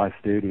come out of my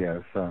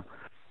studio. So,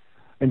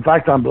 in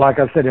fact, like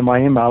I said in my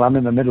email, I'm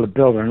in the middle of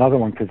building another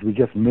one because we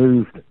just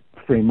moved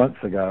 3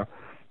 months ago,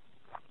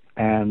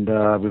 and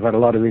we've had a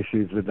lot of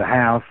issues with the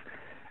house.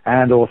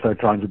 And also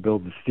trying to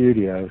build the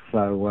studio.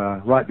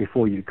 So right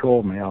before you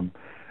called me,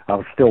 I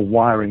was still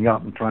wiring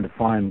up and trying to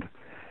find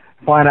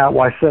out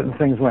why certain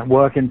things weren't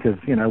working. Because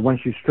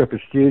once you strip a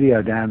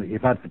studio down that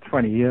you've had for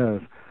 20 years,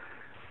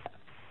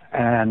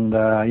 and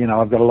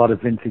I've got a lot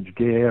of vintage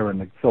gear,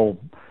 and it's all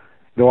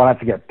have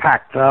to get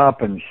packed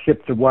up and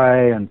shipped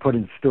away and put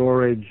in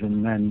storage,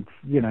 and then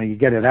you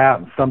get it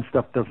out, and some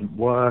stuff doesn't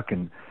work,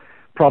 and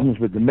problems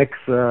with the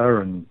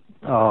mixer, and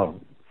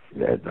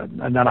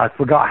and then I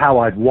forgot how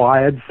I'd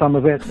wired some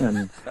of it,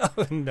 and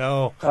oh,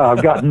 no.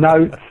 I've got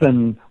notes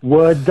and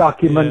Word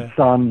documents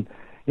on,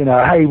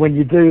 hey, when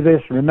you do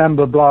this,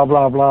 remember blah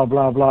blah blah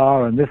blah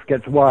blah, and this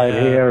gets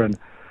wired here, and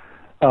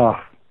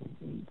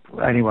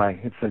anyway,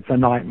 it's a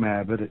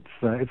nightmare, but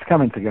it's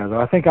coming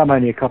together. I think I'm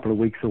only a couple of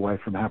weeks away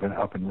from having it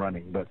up and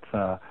running, but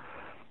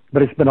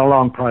it's been a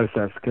long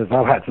process because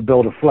I've had to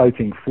build a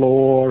floating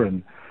floor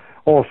and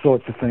all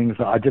sorts of things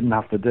that I didn't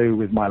have to do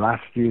with my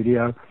last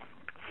studio.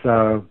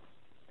 So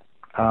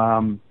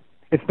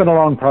it's been a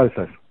long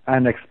process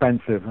and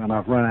expensive, and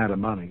I've run out of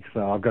money,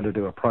 so I've got to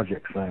do a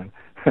project soon.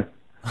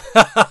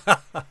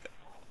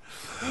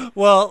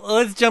 Well,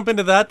 let's jump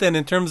into that then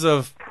in terms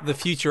of the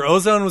future.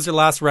 Ozone was your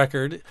last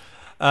record,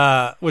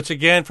 which,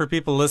 again, for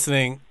people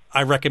listening,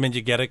 I recommend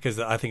you get it because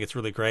I think it's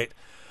really great.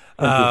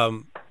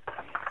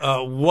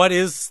 What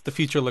does the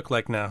future look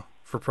like now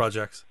for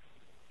projects?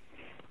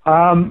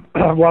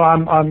 Well,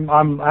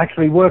 I'm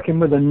actually working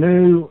with a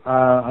new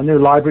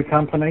library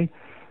company.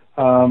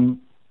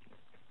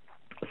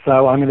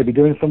 So I'm going to be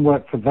doing some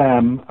work for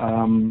them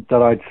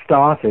that I'd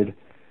started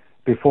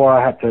before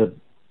I had to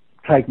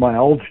take my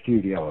old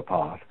studio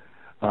apart,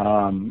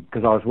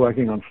 because I was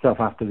working on stuff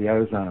after the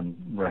Ozone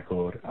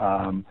record.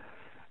 And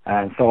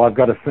so I've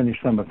got to finish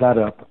some of that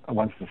up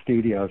once the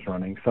studio's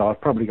running. So I've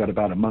probably got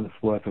about a month's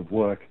worth of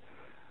work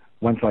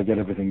once I get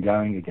everything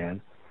going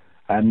again.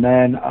 And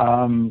then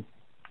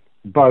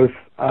both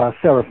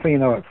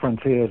Serafino at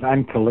Frontiers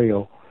and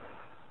Khalil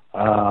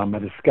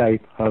at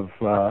Escape have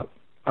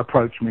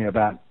approached me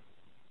about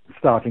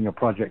starting a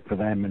project for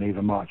them in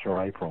either March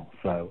or April.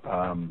 So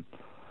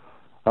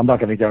I'm not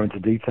going to go into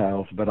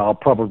details, but I'll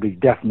probably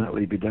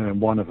definitely be doing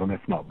one of them,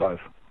 if not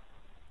both.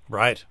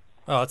 Right.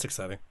 Oh, that's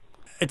exciting.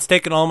 It's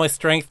taken all my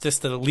strength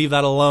just to leave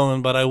that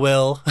alone, but I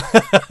will.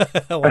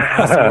 I want to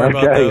ask more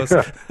about those.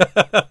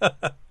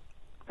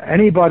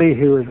 Anybody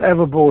who has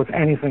ever bought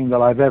anything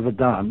that I've ever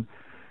done,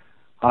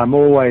 I'm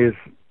always,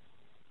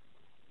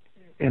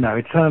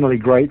 eternally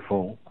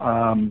grateful.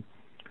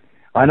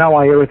 I know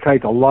I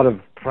irritate a lot of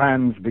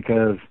fans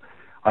because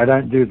I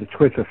don't do the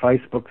Twitter,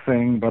 Facebook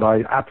thing, but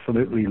I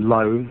absolutely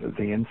loathe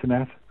the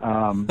internet.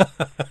 And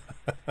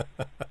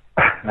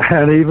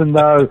even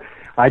though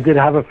I did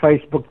have a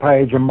Facebook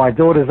page, and my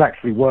daughter's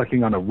actually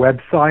working on a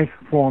website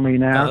for me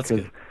now,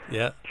 because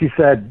she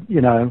said,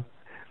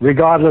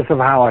 regardless of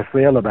how I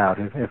feel about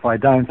it, if I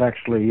don't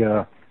actually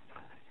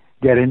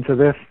get into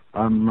this,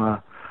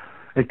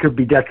 it could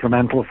be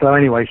detrimental. So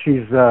anyway,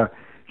 she's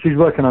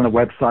working on a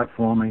website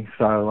for me,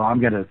 so I'm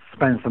going to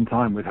spend some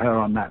time with her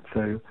on that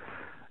too,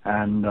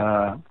 and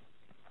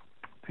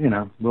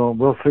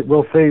we'll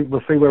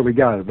see where we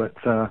go. But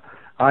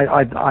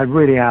I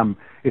really am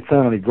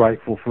eternally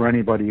grateful for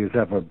anybody who's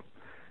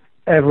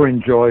ever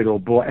enjoyed or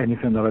bought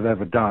anything that I've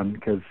ever done,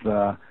 because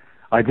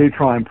I do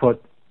try and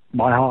put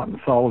my heart and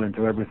soul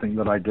into everything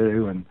that I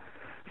do, and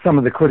some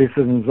of the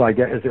criticisms I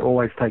get is it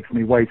always takes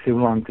me way too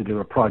long to do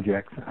a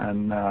project,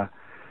 and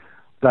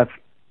that's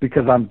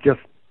because I'm just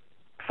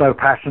so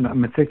passionate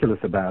and meticulous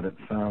about it.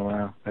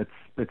 So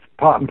it's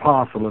part and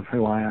parcel of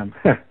who I am.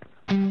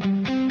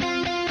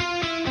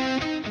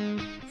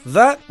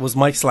 That was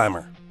Mike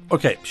Slammer.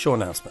 Okay, show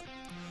announcement.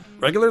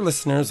 Regular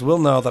listeners will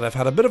know that I've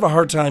had a bit of a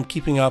hard time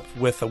keeping up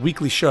with a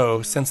weekly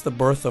show since the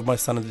birth of my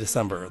son in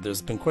December.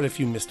 There's been quite a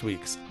few missed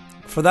weeks.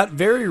 For that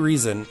very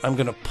reason, I'm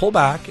going to pull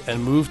back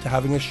and move to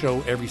having a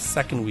show every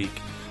second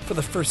week for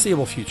the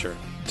foreseeable future.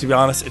 To be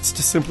honest, it's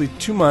just simply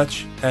too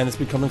much, and it's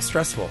becoming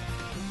stressful.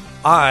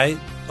 I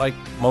like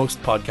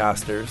most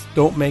podcasters,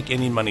 don't make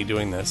any money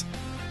doing this.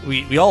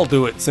 We all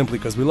do it simply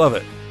because we love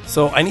it.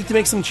 So I need to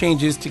make some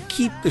changes to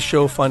keep the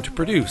show fun to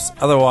produce.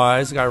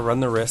 Otherwise, I run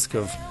the risk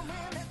of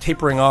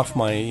tapering off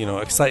my,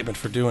 excitement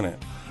for doing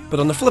it. But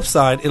on the flip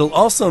side, it'll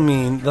also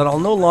mean that I'll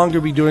no longer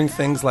be doing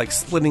things like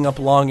splitting up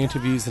long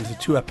interviews into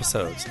 2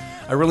 episodes.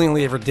 I really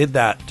only ever did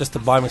that just to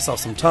buy myself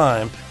some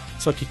time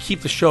so I could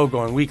keep the show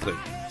going weekly.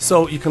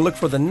 So you can look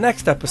for the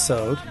next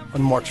episode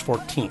on March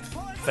 14th.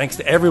 Thanks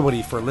to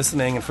everybody for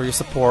listening and for your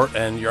support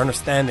and your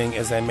understanding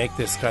as I make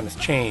this kind of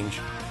change.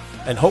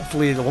 And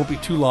hopefully it won't be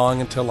too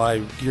long until I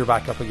gear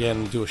back up again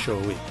and do a show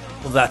a week.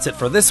 Well, that's it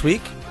for this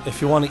week.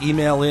 If you want to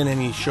email in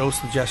any show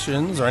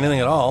suggestions or anything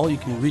at all, you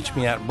can reach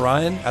me at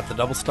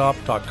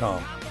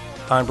brian@thedoublestop.com.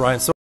 I'm Brian